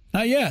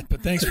 Not yet,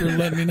 but thanks for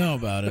letting me know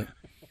about it.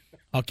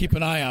 I'll keep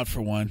an eye out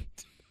for one.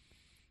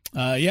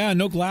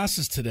 No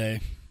glasses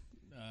today.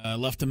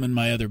 Left them in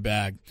my other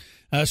bag.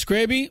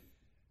 Scraby?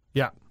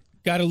 Yeah.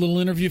 Got a little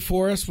interview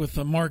for us with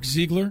Mark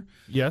Ziegler.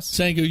 Yes.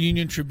 San Diego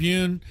Union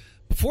Tribune.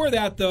 Before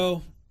that,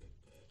 though,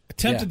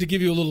 attempted to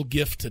give you a little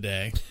gift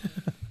today.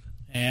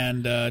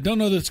 And don't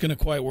know that it's going to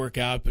quite work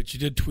out, but you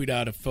did tweet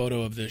out a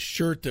photo of this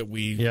shirt that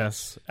we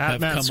at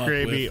Matt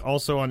Scraby,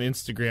 also on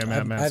Instagram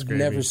at Matt Scraby. I've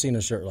never seen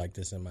a shirt like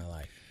this in my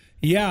life.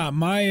 Yeah,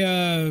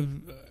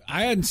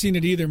 I hadn't seen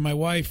it either. My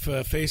wife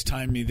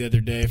FaceTimed me the other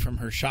day from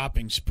her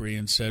shopping spree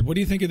and said, "What do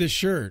you think of this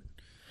shirt?"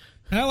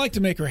 And I like to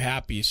make her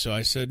happy, so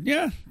I said,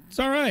 "Yeah, it's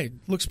all right.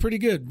 Looks pretty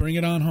good. Bring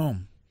it on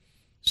home."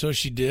 So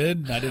she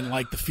did. I didn't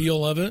like the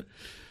feel of it.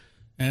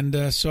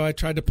 And so I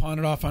tried to pawn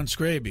it off on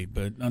Scraby,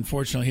 but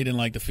unfortunately he didn't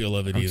like the feel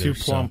of it either. Too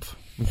plump.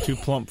 I'm too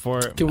plump for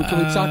it. Can we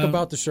talk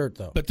about the shirt,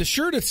 though? But the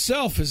shirt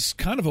itself is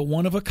kind of a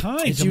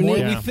one-of-a-kind. It's the more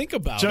unique. we think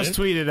about Just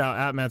tweeted out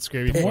at Matt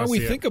Scraby. The more we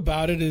think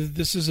about it,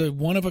 this is a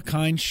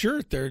one-of-a-kind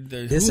shirt.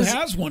 Who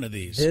has one of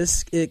these?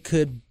 This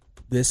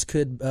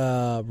could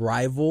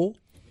rival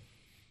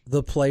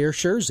the player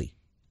jersey.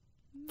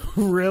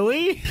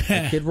 Really?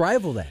 It could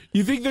rival that.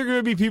 You think there are going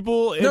to be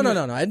people? No.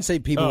 I didn't say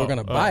people were going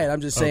to buy it.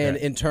 I'm just saying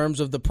in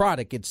terms of the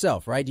product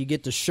itself, right? You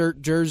get the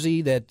shirt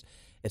jersey that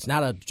it's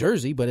not a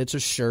jersey, but it's a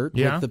shirt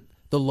with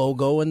the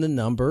logo and the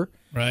number.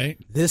 Right.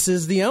 This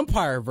is the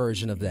umpire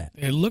version of that.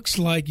 It looks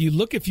like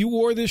if you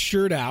wore this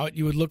shirt out,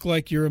 you would look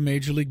like you're a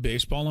Major League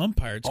Baseball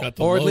umpire. It's got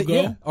the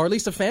logo. Or at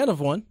least a fan of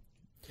one.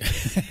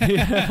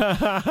 And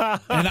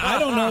I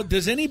don't know,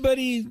 does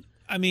anybody,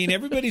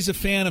 everybody's a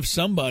fan of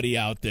somebody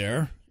out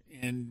there.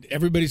 And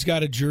everybody's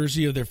got a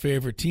jersey of their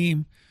favorite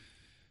team.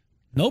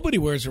 Nobody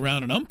wears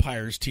around an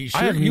umpire's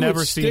T-shirt. I have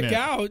never seen it. Stick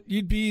out.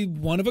 You'd be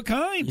one of a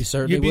kind. You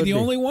certainly You'd be would the be.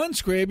 only one,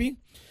 Scraby.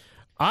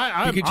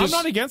 I'm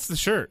not against the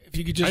shirt. If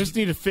you could I just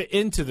need to fit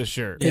into the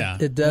shirt.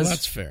 It does. Well,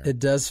 that's fair. It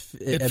does.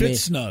 It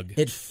fits snug.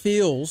 It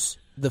feels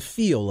the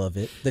feel of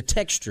it, the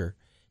texture.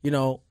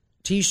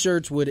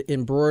 T-shirts with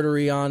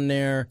embroidery on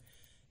there.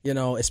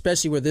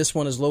 Especially where this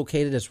one is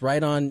located, it's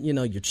right on,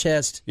 your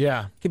chest.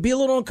 Yeah. It could be a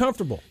little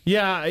uncomfortable.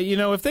 Yeah,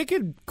 if they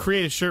could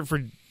create a shirt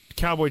for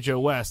Cowboy Joe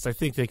West, I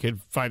think they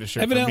could find a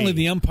shirt Evidently, for me.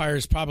 the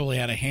umpires probably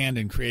had a hand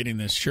in creating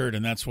this shirt,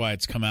 and that's why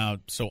it's come out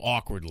so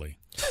awkwardly.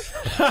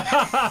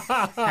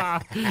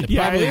 Yeah,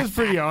 it is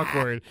pretty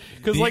awkward.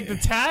 Because, the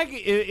tag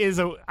is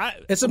a...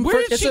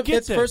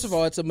 First of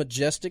all, it's a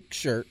Majestic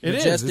shirt. It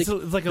Majestic, is.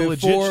 It's like a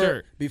legit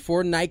shirt.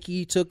 Before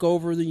Nike took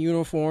over the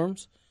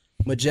uniforms,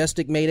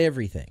 Majestic made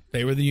everything.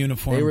 They were the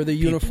uniform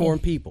uniform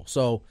people.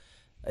 So,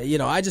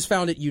 I just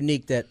found it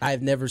unique that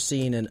I've never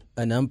seen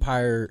an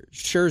umpire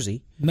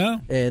jersey. No.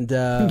 And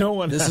no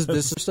one this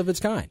is of its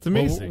kind. It's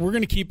amazing. Well, we're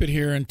going to keep it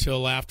here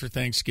until after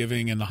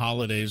Thanksgiving and the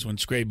holidays when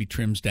Scraby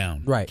trims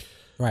down. Right.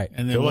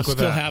 And then we'll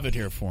still have it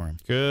here for him.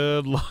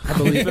 Good luck.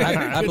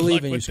 I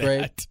believe in you,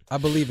 Scraby. I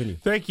believe in you.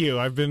 Thank you.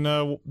 I've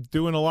been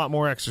doing a lot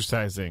more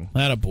exercising.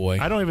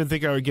 Attaboy. I don't even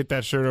think I would get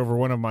that shirt over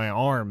one of my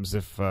arms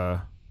if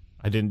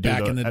I didn't do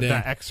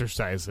that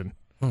exercising.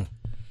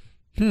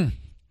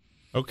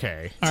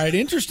 Okay. All right.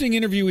 Interesting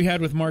interview we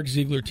had with Mark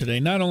Ziegler today.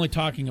 Not only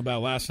talking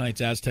about last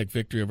night's Aztec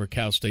victory over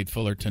Cal State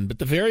Fullerton, but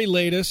the very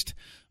latest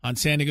on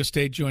San Diego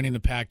State joining the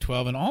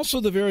Pac-12, and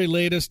also the very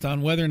latest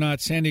on whether or not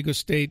San Diego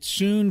State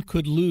soon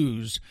could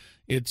lose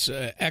its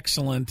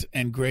excellent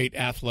and great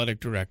athletic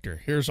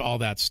director. Here's all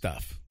that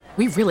stuff.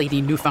 We really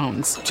need new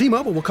phones.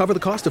 T-Mobile will cover the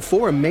cost of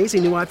 4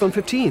 amazing new iPhone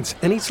 15s,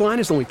 and each line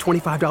is only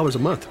 $25 a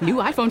month. New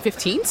iPhone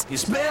 15s?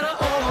 It's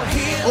better over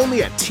here.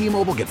 Only at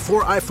T-Mobile, get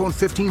 4 iPhone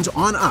 15s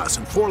on us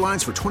and 4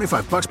 lines for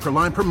 $25 per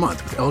line per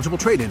month with eligible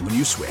trade-in when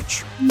you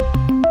switch.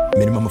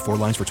 Minimum of 4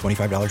 lines for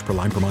 $25 per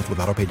line per month with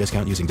autopay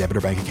discount using debit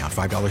or bank account.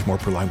 $5 more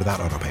per line without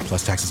autopay,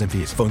 plus taxes and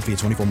fees. Phone fee at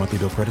 24 monthly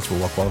bill credits for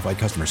well-qualified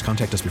customers.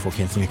 Contact us before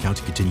canceling account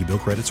to continue bill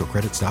credits or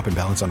credit stop and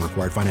balance on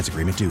required finance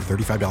agreement due.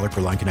 $35 per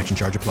line connection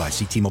charge applies.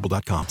 See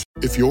T-Mobile.com.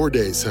 If your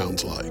day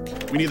sounds like...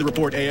 We need the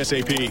report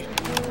ASAP.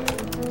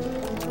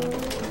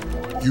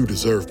 You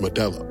deserve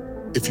Modelo.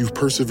 If you've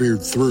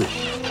persevered through...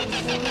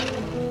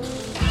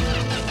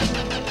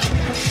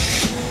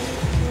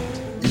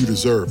 You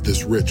deserve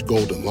this rich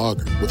golden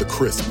lager with a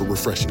crisp but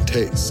refreshing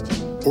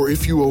taste. Or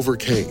if you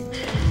overcame... 2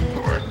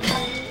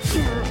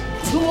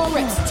 more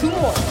reps, 2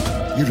 more.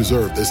 You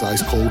deserve this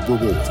ice-cold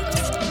reward.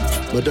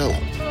 Modelo,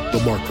 the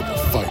mark of a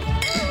fighter.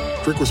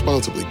 Drink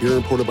responsibly. Beer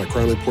imported by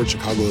Crown Port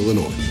Chicago,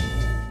 Illinois.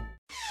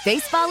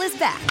 Baseball is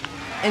back,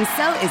 and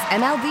so is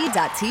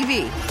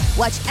MLB.tv.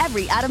 Watch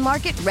every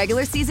out-of-market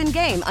regular season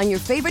game on your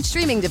favorite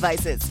streaming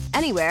devices,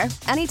 anywhere,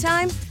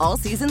 anytime, all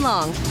season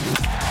long.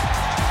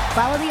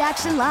 Follow the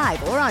action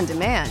live or on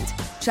demand.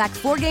 Track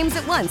 4 games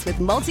at once with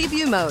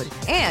multi-view mode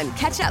and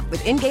catch up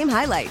with in-game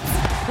highlights.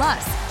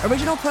 Plus,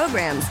 original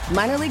programs,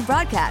 minor league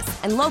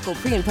broadcasts, and local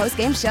pre- and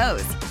post-game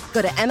shows.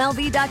 Go to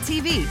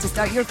MLB.tv to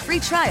start your free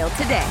trial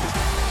today.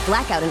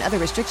 Blackout and other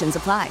restrictions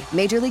apply.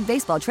 Major League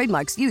Baseball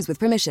trademarks used with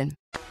permission.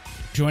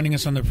 Joining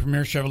us on the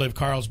Premier Chevrolet of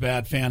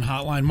Carlsbad fan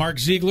hotline, Mark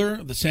Ziegler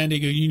of the San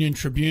Diego Union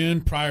Tribune.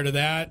 Prior to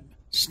that,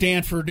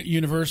 Stanford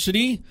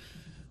University,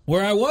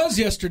 where I was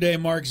yesterday,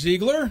 Mark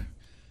Ziegler,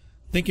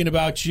 thinking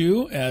about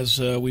you as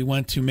we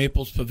went to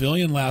Maples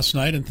Pavilion last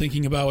night and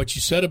thinking about what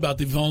you said about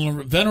the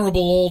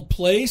venerable old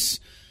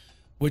place,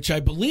 which I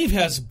believe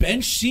has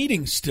bench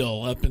seating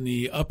still up in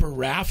the upper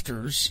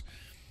rafters,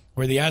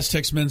 where the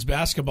Aztecs men's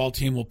basketball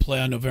team will play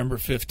on November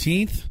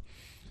 15th.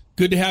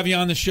 Good to have you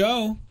on the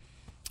show.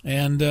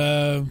 And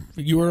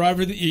you were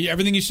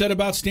everything you said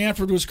about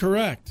Stanford was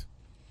correct.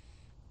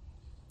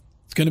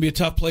 It's going to be a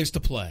tough place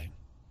to play.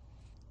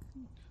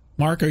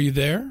 Mark, are you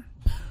there?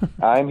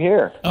 I'm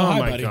here. Oh, hi,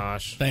 my buddy.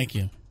 gosh. Thank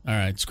you. All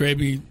right,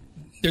 Scraby.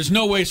 There's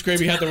no way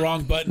Scraby had the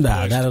wrong button.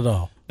 Nah, not at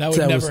all. That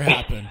would never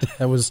happen.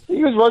 He was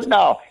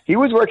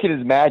working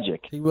his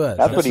magic. He was.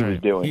 That's what he was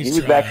doing. He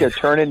was back there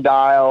turning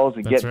dials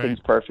and getting things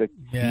perfect.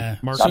 Yeah.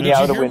 Mark, got me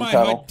out of the wind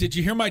tunnel. Did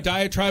you hear my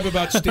diatribe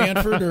about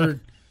Stanford? Or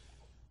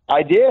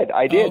I did.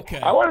 Okay.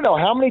 I want to know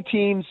how many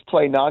teams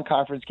play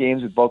non-conference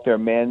games with both their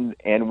men's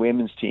and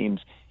women's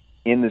teams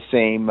in the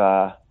same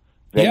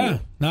venue. Yeah,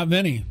 not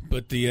many.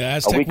 But the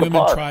Aztec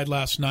women tried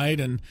last night,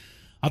 and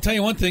I'll tell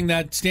you one thing: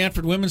 that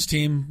Stanford women's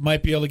team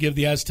might be able to give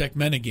the Aztec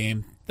men a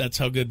game. That's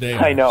how good they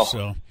are. I know.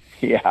 So,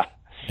 yeah,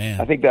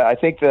 man. I think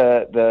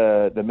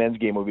the men's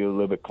game will be a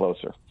little bit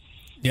closer.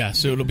 Yeah,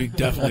 so it'll be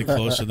definitely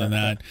closer than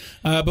that.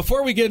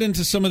 Before we get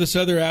into some of this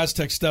other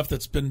Aztec stuff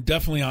that's been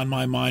definitely on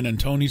my mind and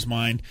Tony's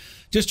mind,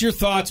 just your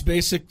thoughts,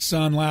 basics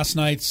on last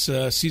night's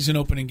season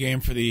opening game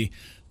for the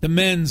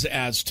men's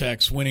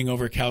Aztecs winning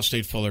over Cal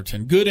State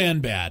Fullerton, good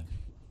and bad.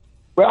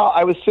 Well,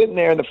 I was sitting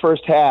there in the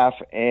first half,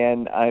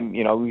 and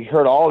we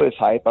heard all this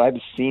hype, but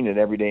I've seen it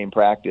every day in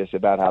practice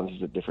about how this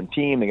is a different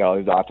team. They got all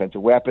these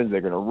offensive weapons.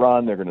 They're going to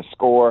run. They're going to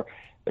score.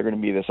 They're going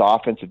to be this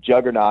offensive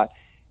juggernaut.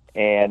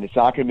 And it's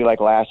not going to be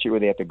like last year where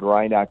they have to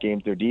grind out games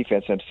with their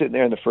defense. I'm sitting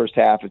there in the first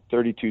half at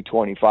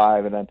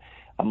 32-25, and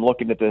I'm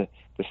looking at the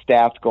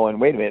stats going,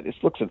 wait a minute,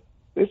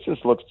 this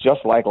just looks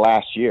just like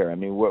last year. I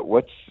mean,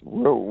 what's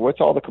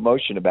all the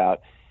commotion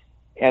about?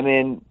 And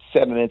then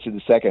 7 minutes of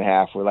the second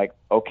half, we're like,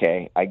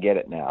 okay, I get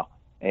it now.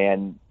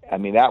 And I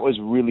mean, that was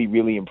really,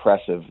 really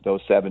impressive,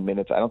 those 7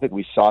 minutes. I don't think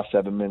we saw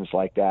 7 minutes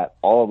like that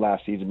all of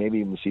last season, maybe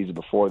even the season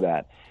before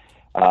that.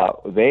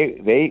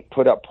 They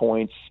put up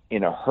points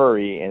in a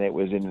hurry, and it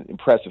was in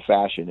impressive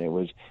fashion. It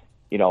was,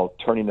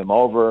 turning them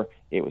over.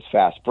 It was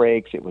fast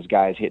breaks. It was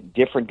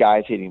different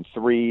guys hitting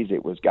threes.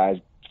 It was guys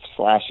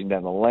slashing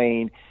down the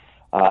lane.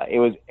 It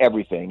was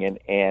everything.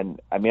 And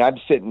I mean, I'm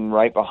sitting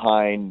right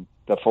behind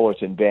the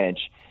Fullerton bench,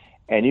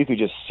 and you could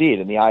just see it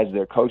in the eyes of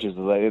their coaches.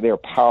 They were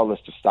powerless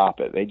to stop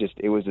it.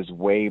 It was this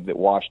wave that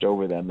washed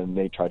over them, and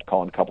they tried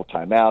calling a couple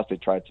timeouts. They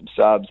tried some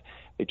subs.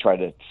 They tried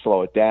to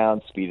slow it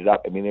down, speed it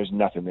up. I mean, there's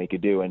nothing they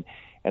could do. And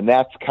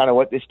that's kind of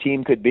what this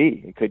team could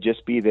be. It could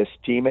just be this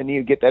team. And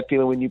you get that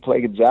feeling when you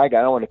play Gonzaga.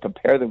 I don't want to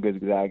compare them to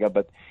Gonzaga,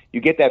 but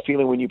you get that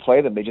feeling when you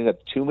play them. They just have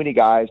too many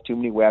guys, too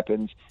many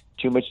weapons,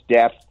 too much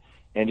depth,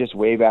 and just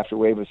wave after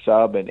wave of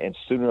sub. And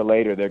sooner or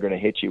later, they're going to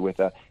hit you with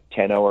a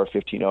 10-0 or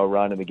 15-0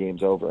 run, and the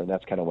game's over. And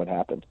that's kind of what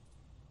happened.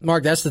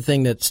 Mark, that's the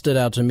thing that stood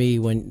out to me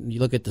when you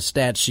look at the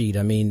stat sheet.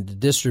 I mean, the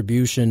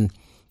distribution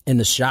in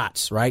the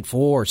shots, right?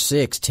 4,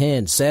 6,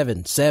 10,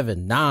 7,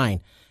 7,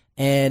 9.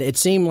 And it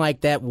seemed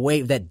like that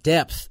wave, that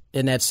depth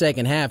in that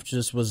second half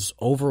just was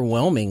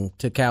overwhelming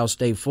to Cal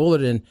State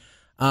Fullerton.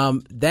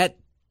 That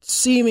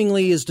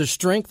seemingly is the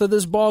strength of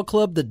this ball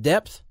club, the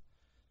depth.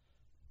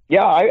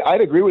 Yeah,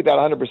 I'd agree with that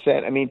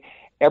 100%. I mean,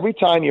 every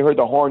time you heard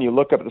the horn, you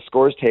look up at the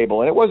scores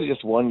table, and it wasn't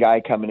just one guy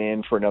coming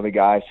in for another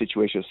guy,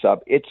 situational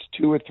sub. It's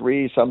 2 or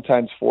 3,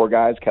 sometimes 4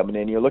 guys coming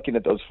in. You're looking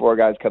at those 4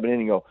 guys coming in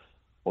and you go,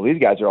 well,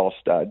 these guys are all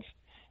studs,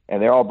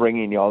 and they're all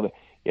bringing,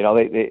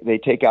 they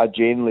take out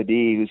Jaden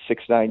Ledee, who's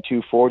 6'9",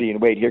 240,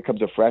 and wait, here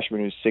comes a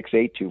freshman who's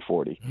 6'8",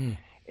 240.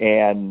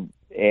 And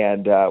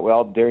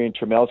Darian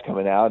Trammell's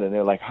coming out, and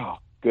they're like, oh,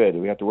 good,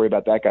 we have to worry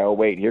about that guy. Oh,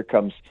 wait, here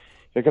comes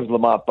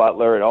Lamont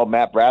Butler, and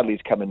Matt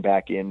Bradley's coming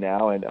back in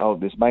now, and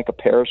this Micah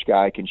Parrish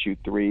guy can shoot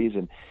threes,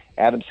 and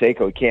Adam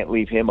Seiko, you can't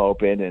leave him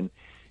open, and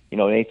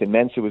Nathan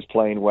Mensah was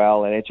playing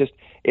well, and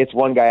it's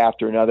one guy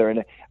after another,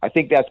 and I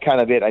think that's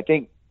kind of it. I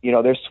think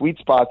their sweet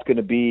spot's going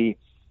to be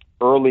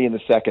early in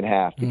the second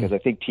half, because I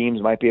think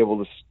teams might be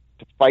able to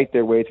fight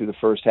their way through the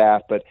first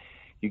half, but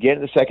you get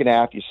in the second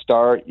half, you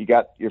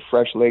got your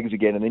fresh legs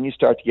again, and then you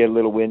start to get a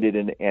little winded,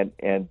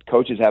 and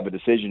coaches have a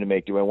decision to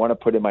make. Do I want to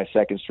put in my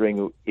second string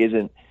who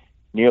isn't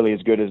nearly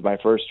as good as my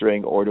first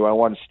string, or do I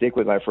want to stick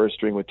with my first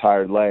string with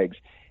tired legs?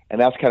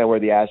 And that's kind of where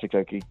the Aztecs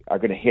are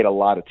going to hit a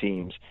lot of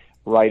teams,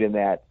 right in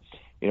that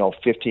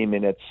 15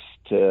 minutes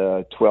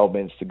to 12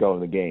 minutes to go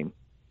in the game.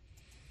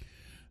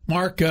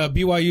 Mark,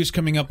 BYU's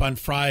coming up on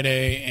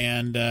Friday,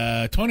 and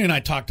Tony and I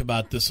talked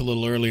about this a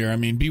little earlier. I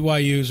mean,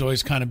 BYU's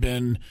always kind of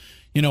been,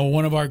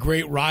 one of our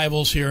great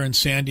rivals here in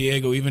San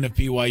Diego, even if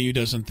BYU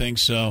doesn't think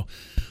so.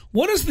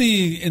 What is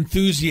the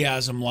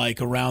enthusiasm like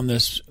around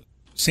this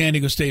San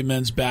Diego State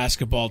men's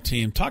basketball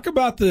team? Talk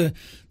about the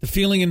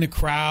feeling in the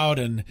crowd,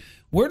 and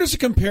where does it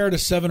compare to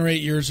 7 or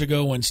 8 years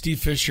ago when Steve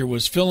Fisher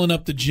was filling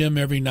up the gym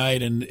every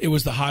night and it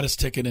was the hottest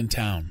ticket in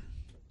town?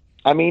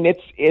 I mean,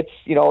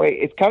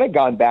 it's kind of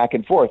gone back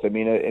and forth. I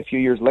mean, a few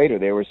years later,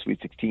 they were a Sweet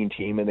 16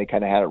 team, and they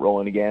kind of had it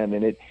rolling again,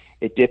 and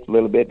it dipped a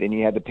little bit. Then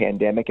you had the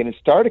pandemic, and it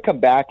started to come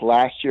back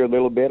last year a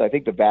little bit. I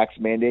think the vax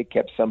mandate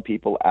kept some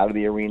people out of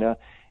the arena,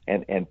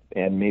 and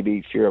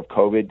maybe fear of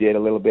COVID did a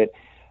little bit,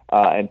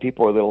 and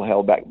people were a little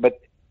held back. But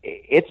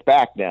it's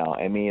back now.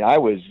 I mean, I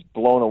was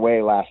blown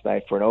away last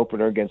night for an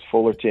opener against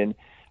Fullerton,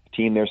 a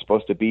team they're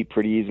supposed to beat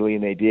pretty easily,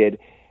 and they did.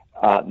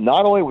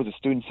 Not only was the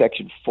student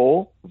section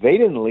full, they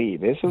didn't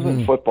leave. This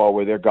wasn't football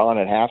where they're gone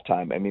at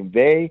halftime. I mean,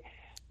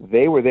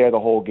 they were there the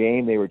whole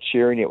game. They were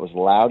cheering. It was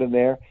loud in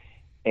there.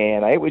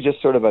 And it was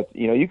just sort of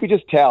you could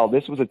just tell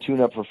this was a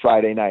tune-up for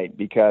Friday night,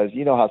 because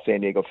you know how San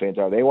Diego fans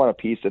are. They want a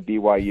piece of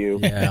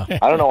BYU. Yeah.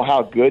 I don't know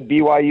how good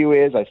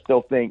BYU is. I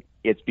still think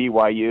it's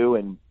BYU,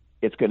 and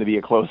it's going to be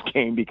a close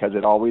game because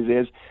it always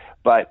is.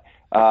 But,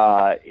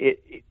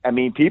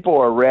 people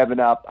are revving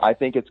up. I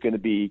think it's going to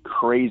be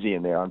crazy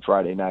in there on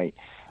Friday night.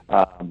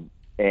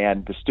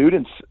 And the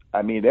students,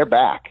 they're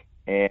back,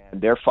 and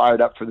they're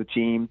fired up for the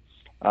team.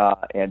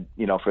 And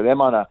for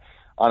them on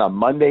a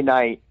Monday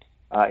night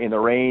in the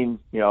rain,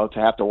 to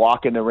have to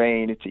walk in the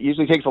rain, it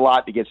usually takes a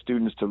lot to get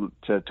students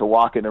to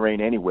walk in the rain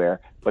anywhere.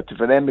 But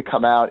for them to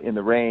come out in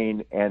the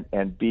rain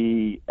and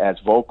be as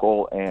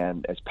vocal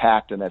and as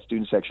packed in that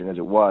student section as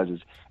it was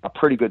is a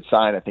pretty good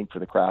sign, I think, for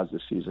the crowds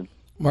this season.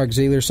 Mark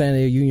Zeeler, San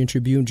Diego Union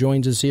Tribune,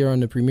 joins us here on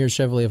the Premier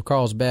Chevrolet of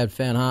Carlsbad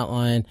Fan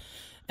Hotline.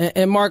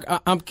 And Mark,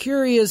 I'm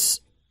curious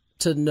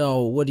to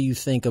know, what do you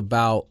think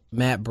about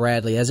Matt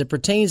Bradley as it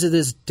pertains to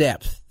this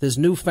depth, this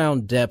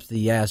newfound depth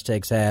the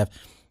Aztecs have?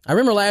 I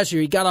remember last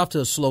year he got off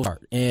to a slow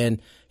start,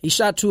 and he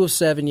shot 2 of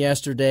 7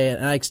 yesterday,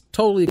 and I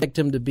totally expect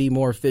him to be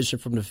more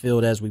efficient from the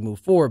field as we move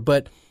forward.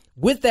 But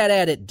with that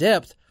added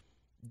depth,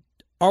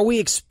 are we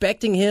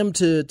expecting him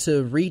to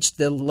reach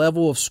the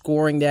level of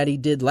scoring that he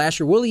did last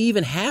year? Will he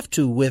even have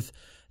to with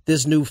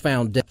this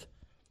newfound depth?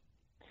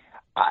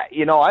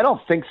 I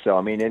don't think so.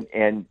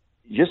 And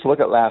just look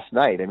at last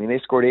night. They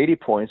scored 80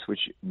 points,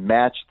 which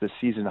matched the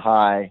season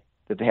high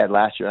that they had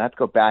last year. I have to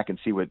go back and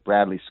see what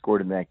Bradley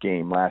scored in that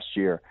game last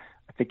year.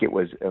 I think it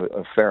was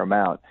a fair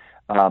amount.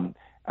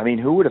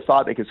 Who would have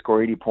thought they could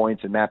score 80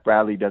 points and Matt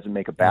Bradley doesn't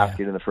make a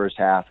basket in the first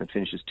half and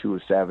finishes 2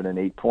 of 7 and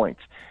 8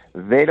 points?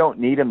 They don't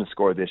need him to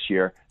score this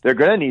year. They're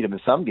going to need him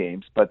in some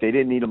games, but they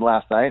didn't need him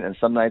last night, and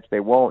some nights they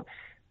won't.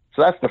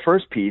 So that's the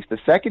first piece. The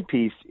second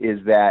piece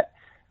is that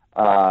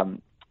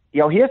he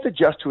has to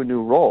adjust to a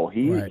new role.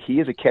 He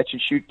is a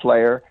catch-and-shoot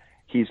player.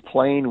 He's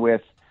playing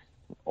with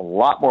a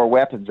lot more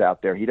weapons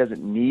out there. He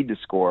doesn't need to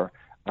score.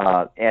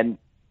 And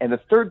the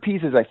third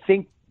piece is, I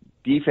think,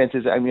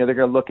 defenses. They're going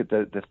to look at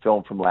the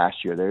film from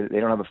last year. They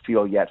don't have a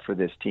feel yet for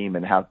this team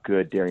and how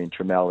good Darian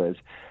Trammell is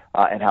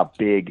and how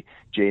big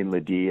Jaden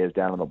Ledee is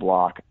down on the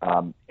block.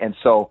 And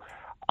so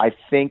I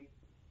think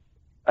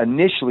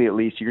initially, at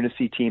least, you're going to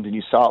see teams, and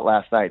you saw it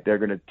last night, they're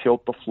going to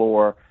tilt the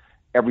floor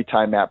every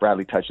time Matt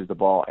Bradley touches the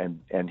ball,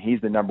 and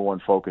he's the number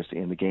one focus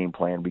in the game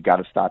plan. We got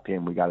to stop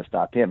him. We got to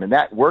stop him. And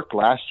that worked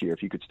last year.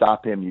 If you could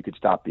stop him, you could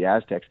stop the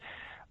Aztecs.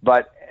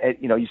 But,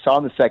 you saw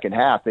in the second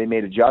half, they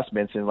made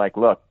adjustments and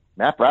look,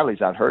 Matt Bradley's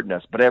not hurting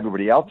us, but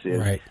everybody else is.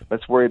 Right.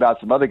 Let's worry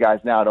about some other guys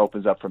now. It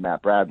opens up for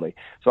Matt Bradley.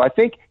 So I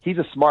think he's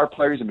a smart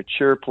player. He's a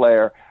mature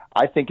player.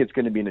 I think it's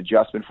going to be an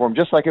adjustment for him,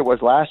 just like it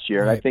was last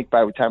year. Right. And I think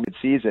by the time of the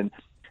season,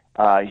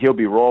 he'll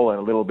be rolling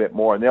a little bit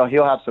more, and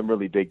he'll have some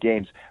really big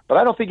games. But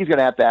I don't think he's going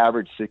to have to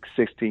average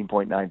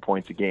 16.9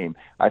 points a game.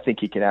 I think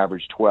he can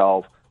average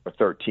 12 or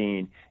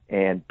 13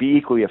 and be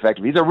equally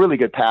effective. He's a really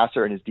good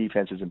passer, and his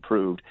defense has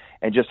improved,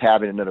 and just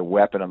having another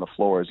weapon on the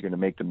floor is going to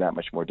make them that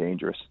much more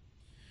dangerous.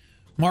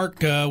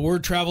 Mark,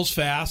 word travels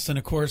fast, and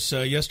of course,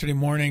 yesterday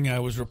morning I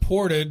was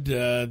reported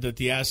that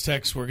the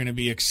Aztecs were going to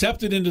be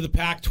accepted into the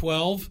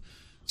Pac-12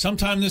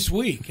 sometime this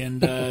week,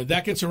 and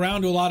that gets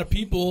around to a lot of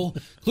people,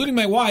 including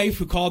my wife,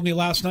 who called me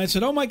last night and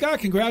said, "Oh my God,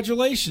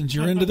 congratulations,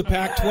 you're into the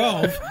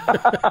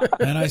Pac-12."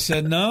 And I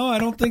said, "No, I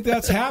don't think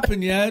that's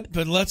happened yet,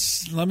 but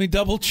let me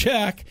double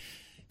check."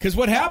 Because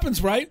what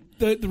happens, right?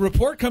 The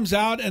report comes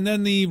out, and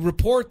then the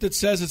report that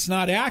says it's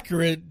not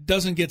accurate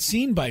doesn't get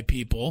seen by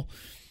people.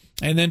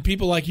 And then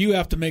people like you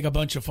have to make a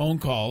bunch of phone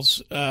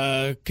calls.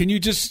 Can you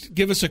just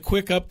give us a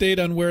quick update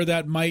on where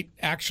that might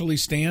actually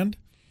stand?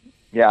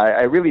 Yeah,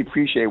 I really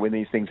appreciate when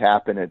these things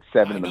happen at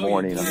 7 in the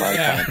morning. I'm like,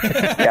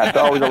 yeah, it's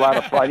always a lot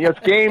of fun. It's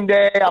game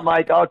day. I'm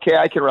like, okay,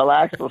 I can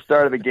relax till the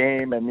start of the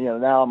game, and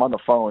now I'm on the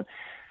phone.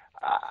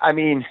 I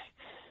mean,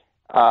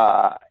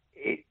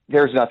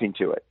 there's nothing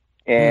to it.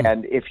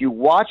 And if you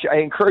watch, I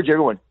encourage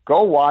everyone,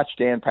 go watch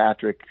Dan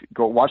Patrick.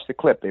 Go watch the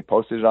clip. They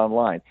posted it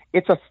online.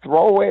 It's a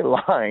throwaway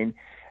line.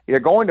 They're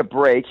going to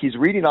break. He's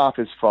reading off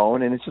his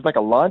phone, and it's just like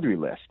a laundry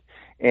list.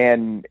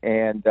 And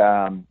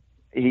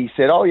he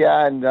said, "Oh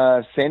yeah, and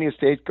San Diego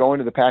State going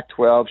to the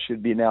Pac-12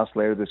 should be announced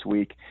later this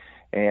week.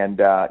 And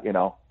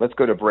let's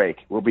go to break.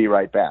 We'll be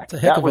right back." It's a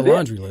heck of a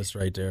laundry list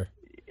right there.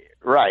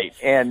 Right,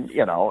 and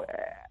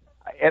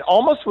it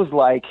almost was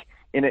like,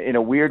 in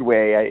a weird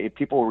way,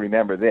 people will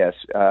remember this.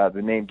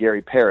 The name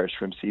Gary Parrish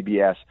from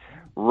CBS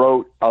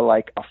wrote a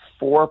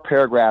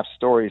 4-paragraph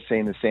story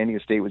saying that San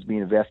Diego State was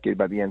being investigated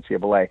by the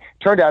NCAA.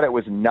 Turned out it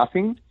was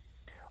nothing,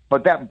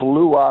 but that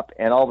blew up,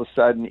 and all of a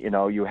sudden,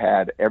 you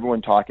had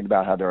everyone talking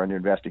about how they're under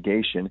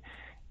investigation,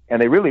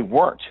 and they really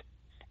weren't.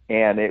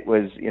 And it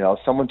was,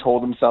 someone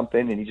told him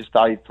something, and he just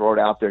thought he'd throw it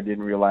out there,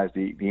 didn't realize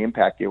the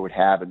impact it would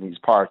have in these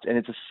parts. And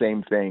it's the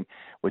same thing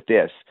with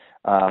this.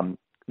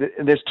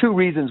 There's 2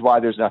 reasons why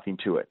there's nothing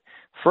to it.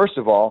 First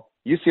of all,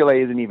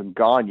 UCLA isn't even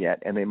gone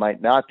yet, and they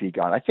might not be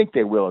gone. I think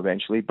they will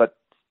eventually, but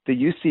the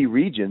UC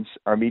Regents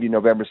are meeting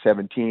November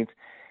 17th,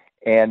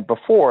 and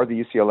before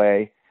the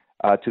UCLA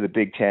to the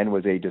Big Ten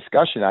was a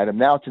discussion item,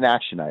 now it's an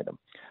action item.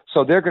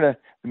 So they're going to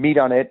meet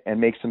on it and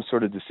make some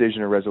sort of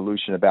decision or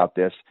resolution about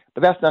this,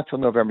 but that's not till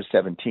November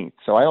 17th.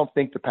 So I don't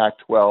think the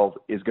Pac-12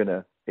 is going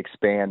to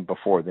expand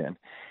before then.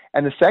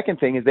 And the second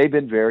thing is they've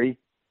been very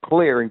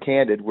clear and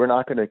candid. We're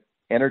not going to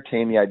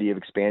entertain the idea of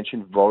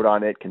expansion, vote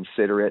on it,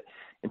 consider it,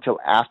 until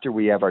after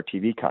we have our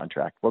TV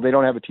contract. Well, they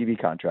don't have a TV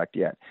contract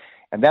yet.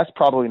 And that's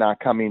probably not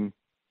coming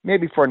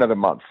maybe for another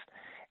month.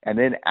 And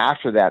then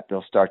after that,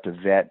 they'll start to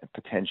vet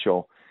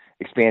potential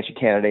expansion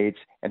candidates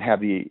and have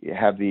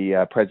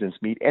the presidents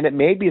meet. And it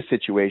may be a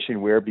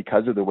situation where,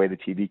 because of the way the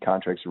TV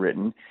contract's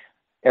written,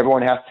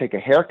 everyone has to take a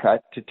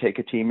haircut to take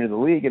a team into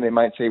the league. And they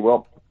might say,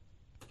 well,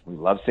 we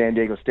love San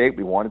Diego State.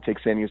 We want to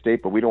take San Diego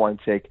State, but we don't want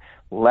to take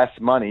less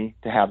money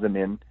to have them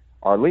in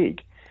our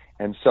league.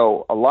 And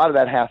so a lot of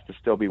that has to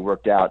still be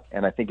worked out,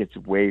 and I think it's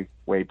way,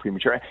 way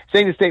premature.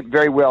 San Diego State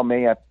very well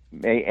may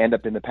end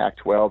up in the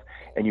Pac-12,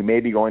 and you may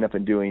be going up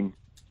and doing,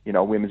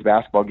 women's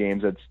basketball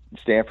games at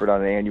Stanford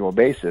on an annual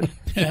basis.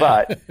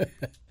 But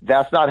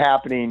that's not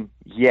happening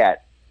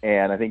yet,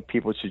 and I think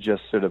people should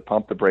just sort of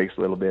pump the brakes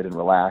a little bit and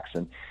relax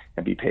and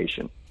be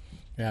patient.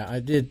 Yeah, I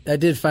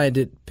did find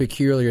it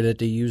peculiar that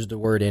they used the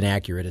word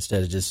inaccurate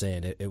instead of just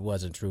saying it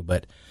wasn't true,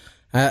 but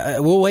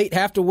we'll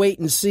have to wait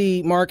and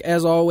see. Mark,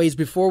 as always,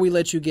 before we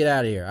let you get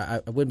out of here,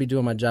 I wouldn't be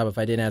doing my job if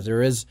I didn't ask.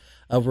 There is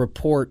a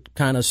report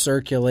kind of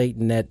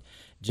circulating that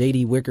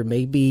J.D. Wicker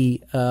may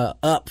be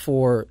up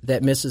for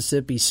that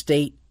Mississippi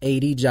State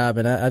AD job,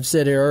 and I've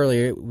said it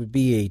earlier, it would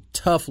be a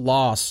tough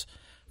loss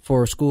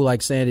for a school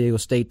like San Diego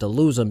State to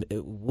lose him.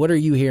 What are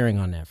you hearing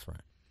on that front?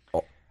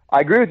 I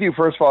agree with you.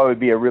 First of all, it would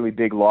be a really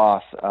big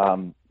loss,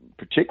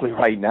 particularly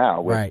right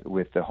now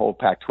with the whole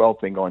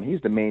Pac-12 thing going.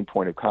 He's the main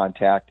point of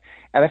contact.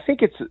 And I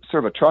think it's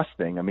sort of a trust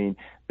thing. I mean,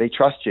 they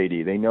trust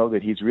JD. They know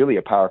that he's really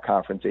a power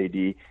conference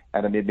AD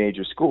at a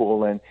mid-major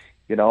school, and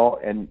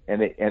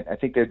I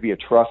think there'd be a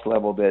trust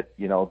level that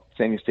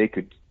San Diego State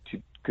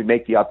could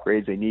make the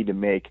upgrades they need to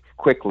make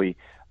quickly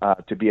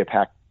to be a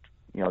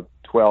Pac-12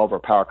 or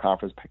power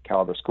conference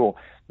caliber school.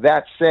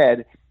 That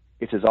said,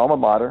 it's his alma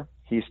mater.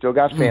 He's still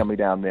got family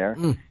down there,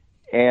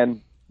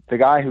 and the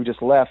guy who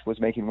just left was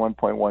making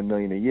 $1.1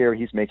 million a year.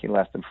 He's making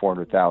less than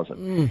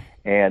 $400,000.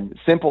 And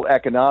simple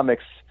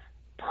economics.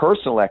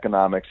 Personal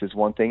economics is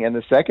one thing, and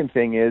the second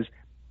thing is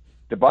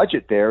the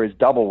budget there is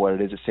double what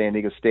it is at San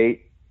Diego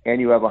State,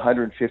 and you have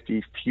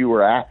 150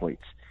 fewer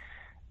athletes.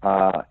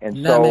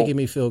 And not making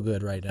me feel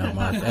good right now,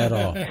 Mark, at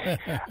all.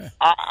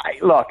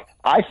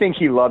 I think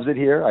he loves it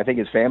here. I think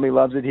his family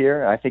loves it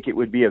here. I think it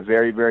would be a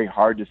very, very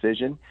hard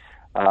decision.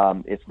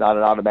 It's not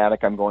an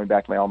automatic, I'm going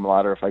back to my alma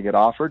mater if I get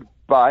offered,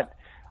 but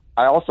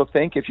I also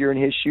think if you're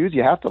in his shoes,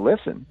 you have to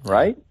listen,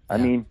 right? Yeah. I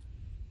mean,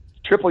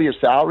 triple your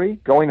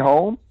salary, going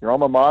home, your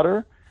alma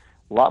mater,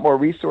 a lot more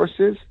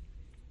resources.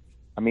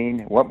 I mean,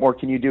 what more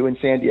can you do in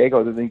San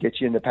Diego other than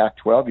get you in the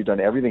Pac-12? You've done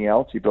everything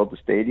else. You built the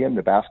stadium.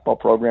 The basketball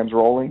program's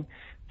rolling.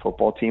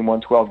 Football team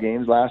won 12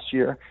 games last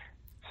year.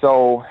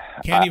 So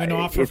can't even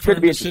offer for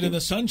him to sit in the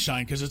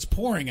sunshine because it's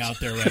pouring out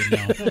there right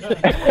now.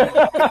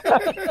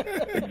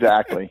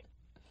 Exactly.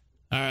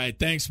 All right.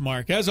 Thanks,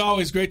 Mark. As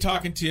always, great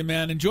talking to you,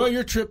 man. Enjoy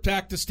your trip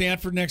back to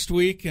Stanford next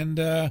week, and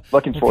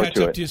looking forward catch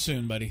to up it. to you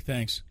soon, buddy.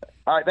 Thanks.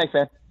 All right. Thanks,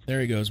 man. There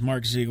he goes.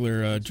 Mark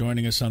Ziegler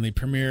joining us on the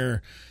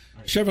premier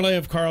Chevrolet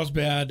of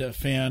Carlsbad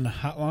fan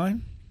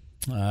hotline.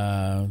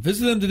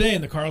 Visit them today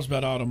in the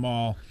Carlsbad Auto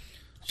Mall.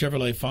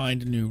 Chevrolet,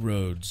 find new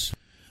roads.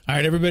 All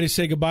right, everybody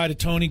say goodbye to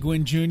Tony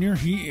Gwynn Jr.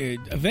 He,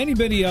 if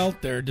anybody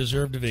out there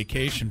deserved a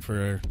vacation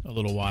for a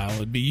little while,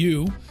 it'd be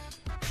you.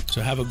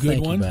 So have a good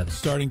one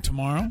starting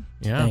tomorrow.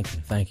 Yeah.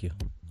 Thank you.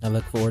 I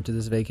look forward to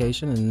this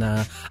vacation, and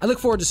I look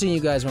forward to seeing you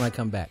guys when I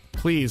come back.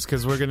 Please,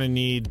 because we're going to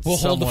need We'll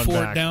hold the fort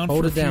back. down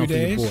Hold for it a few down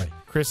days. for your boy.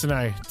 Chris and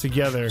I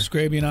together.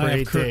 Scraby and I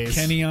have Kirk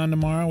Kenny on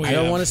tomorrow. I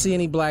don't want to see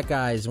any black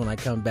eyes when I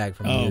come back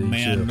from Oh, you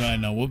man. too. I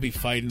know. We'll be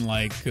fighting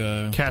like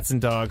cats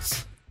and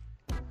dogs.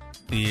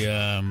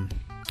 The,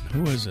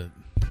 who is it?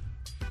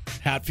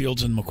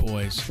 Hatfields and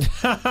McCoys.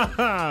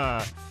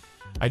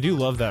 I do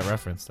love that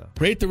reference, though.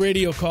 Rate the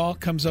Radio Call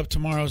comes up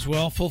tomorrow as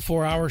well. Full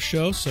 4-hour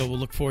show, so we'll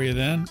look for you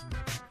then.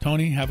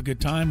 Tony, have a good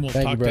time. We'll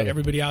talk to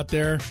everybody out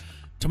there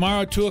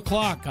tomorrow at 2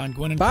 o'clock on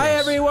Gwynn and Bye, Chris.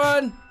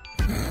 everyone.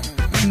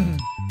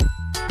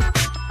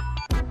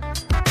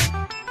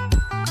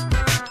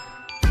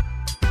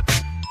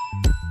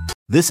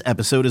 This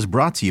episode is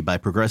brought to you by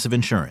Progressive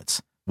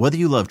Insurance. Whether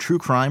you love true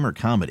crime or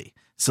comedy,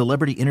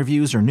 celebrity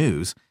interviews or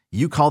news,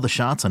 you call the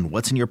shots on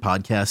what's in your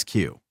podcast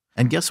queue.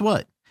 And guess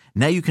what?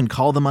 Now you can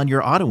call them on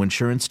your auto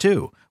insurance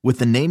too with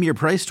the Name Your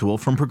Price tool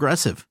from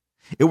Progressive.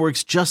 It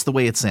works just the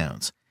way it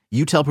sounds.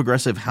 You tell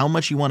Progressive how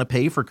much you want to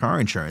pay for car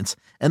insurance,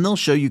 and they'll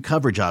show you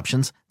coverage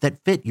options that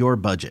fit your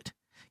budget.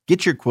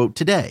 Get your quote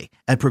today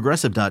at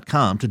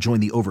Progressive.com to join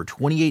the over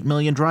 28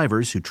 million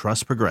drivers who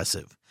trust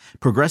Progressive.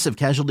 Progressive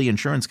Casualty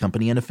Insurance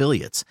Company and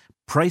Affiliates.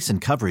 Price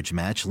and coverage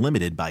match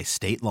limited by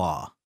state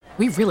law.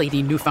 We really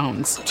need new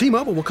phones.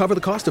 T-Mobile will cover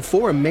the cost of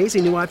 4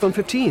 amazing new iPhone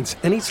 15s,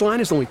 and each line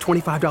is only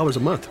 $25 a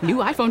month. New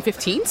iPhone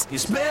 15s?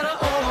 It's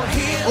better over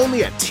here.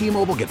 Only at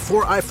T-Mobile, get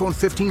 4 iPhone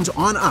 15s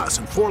on us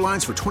and 4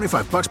 lines for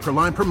 $25 per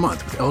line per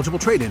month with eligible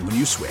trade-in when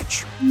you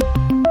switch.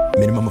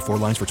 Minimum of 4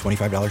 lines for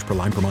 $25 per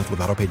line per month with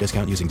autopay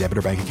discount using debit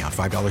or bank account.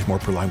 $5 more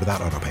per line without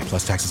autopay,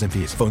 plus taxes and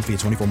fees. Phone fee at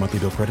 24 monthly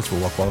bill credits for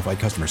well-qualified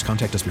customers.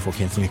 Contact us before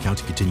canceling account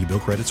to continue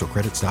bill credits or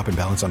credit stop and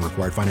balance on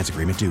required finance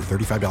agreement due.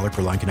 $35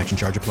 per line connection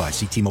charge applies.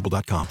 See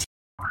T-Mobile.com.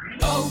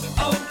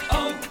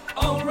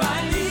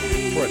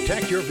 O'Reilly.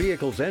 Protect your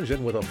vehicle's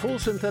engine with a full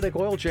synthetic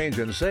oil change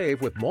and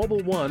save with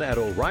Mobil 1 at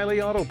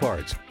O'Reilly Auto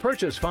Parts.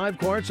 Purchase 5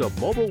 quarts of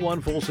Mobil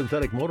 1 full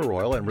synthetic motor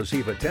oil and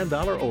receive a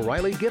 $10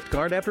 O'Reilly gift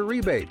card after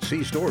rebate.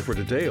 See store for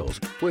details.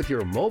 With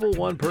your Mobil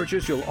 1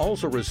 purchase, you'll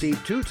also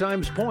receive 2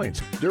 times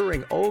points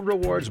during O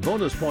Rewards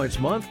Bonus Points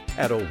Month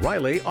at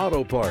O'Reilly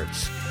Auto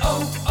Parts.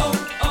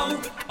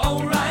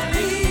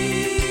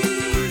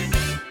 O'Reilly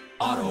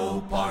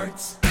Auto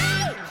Parts.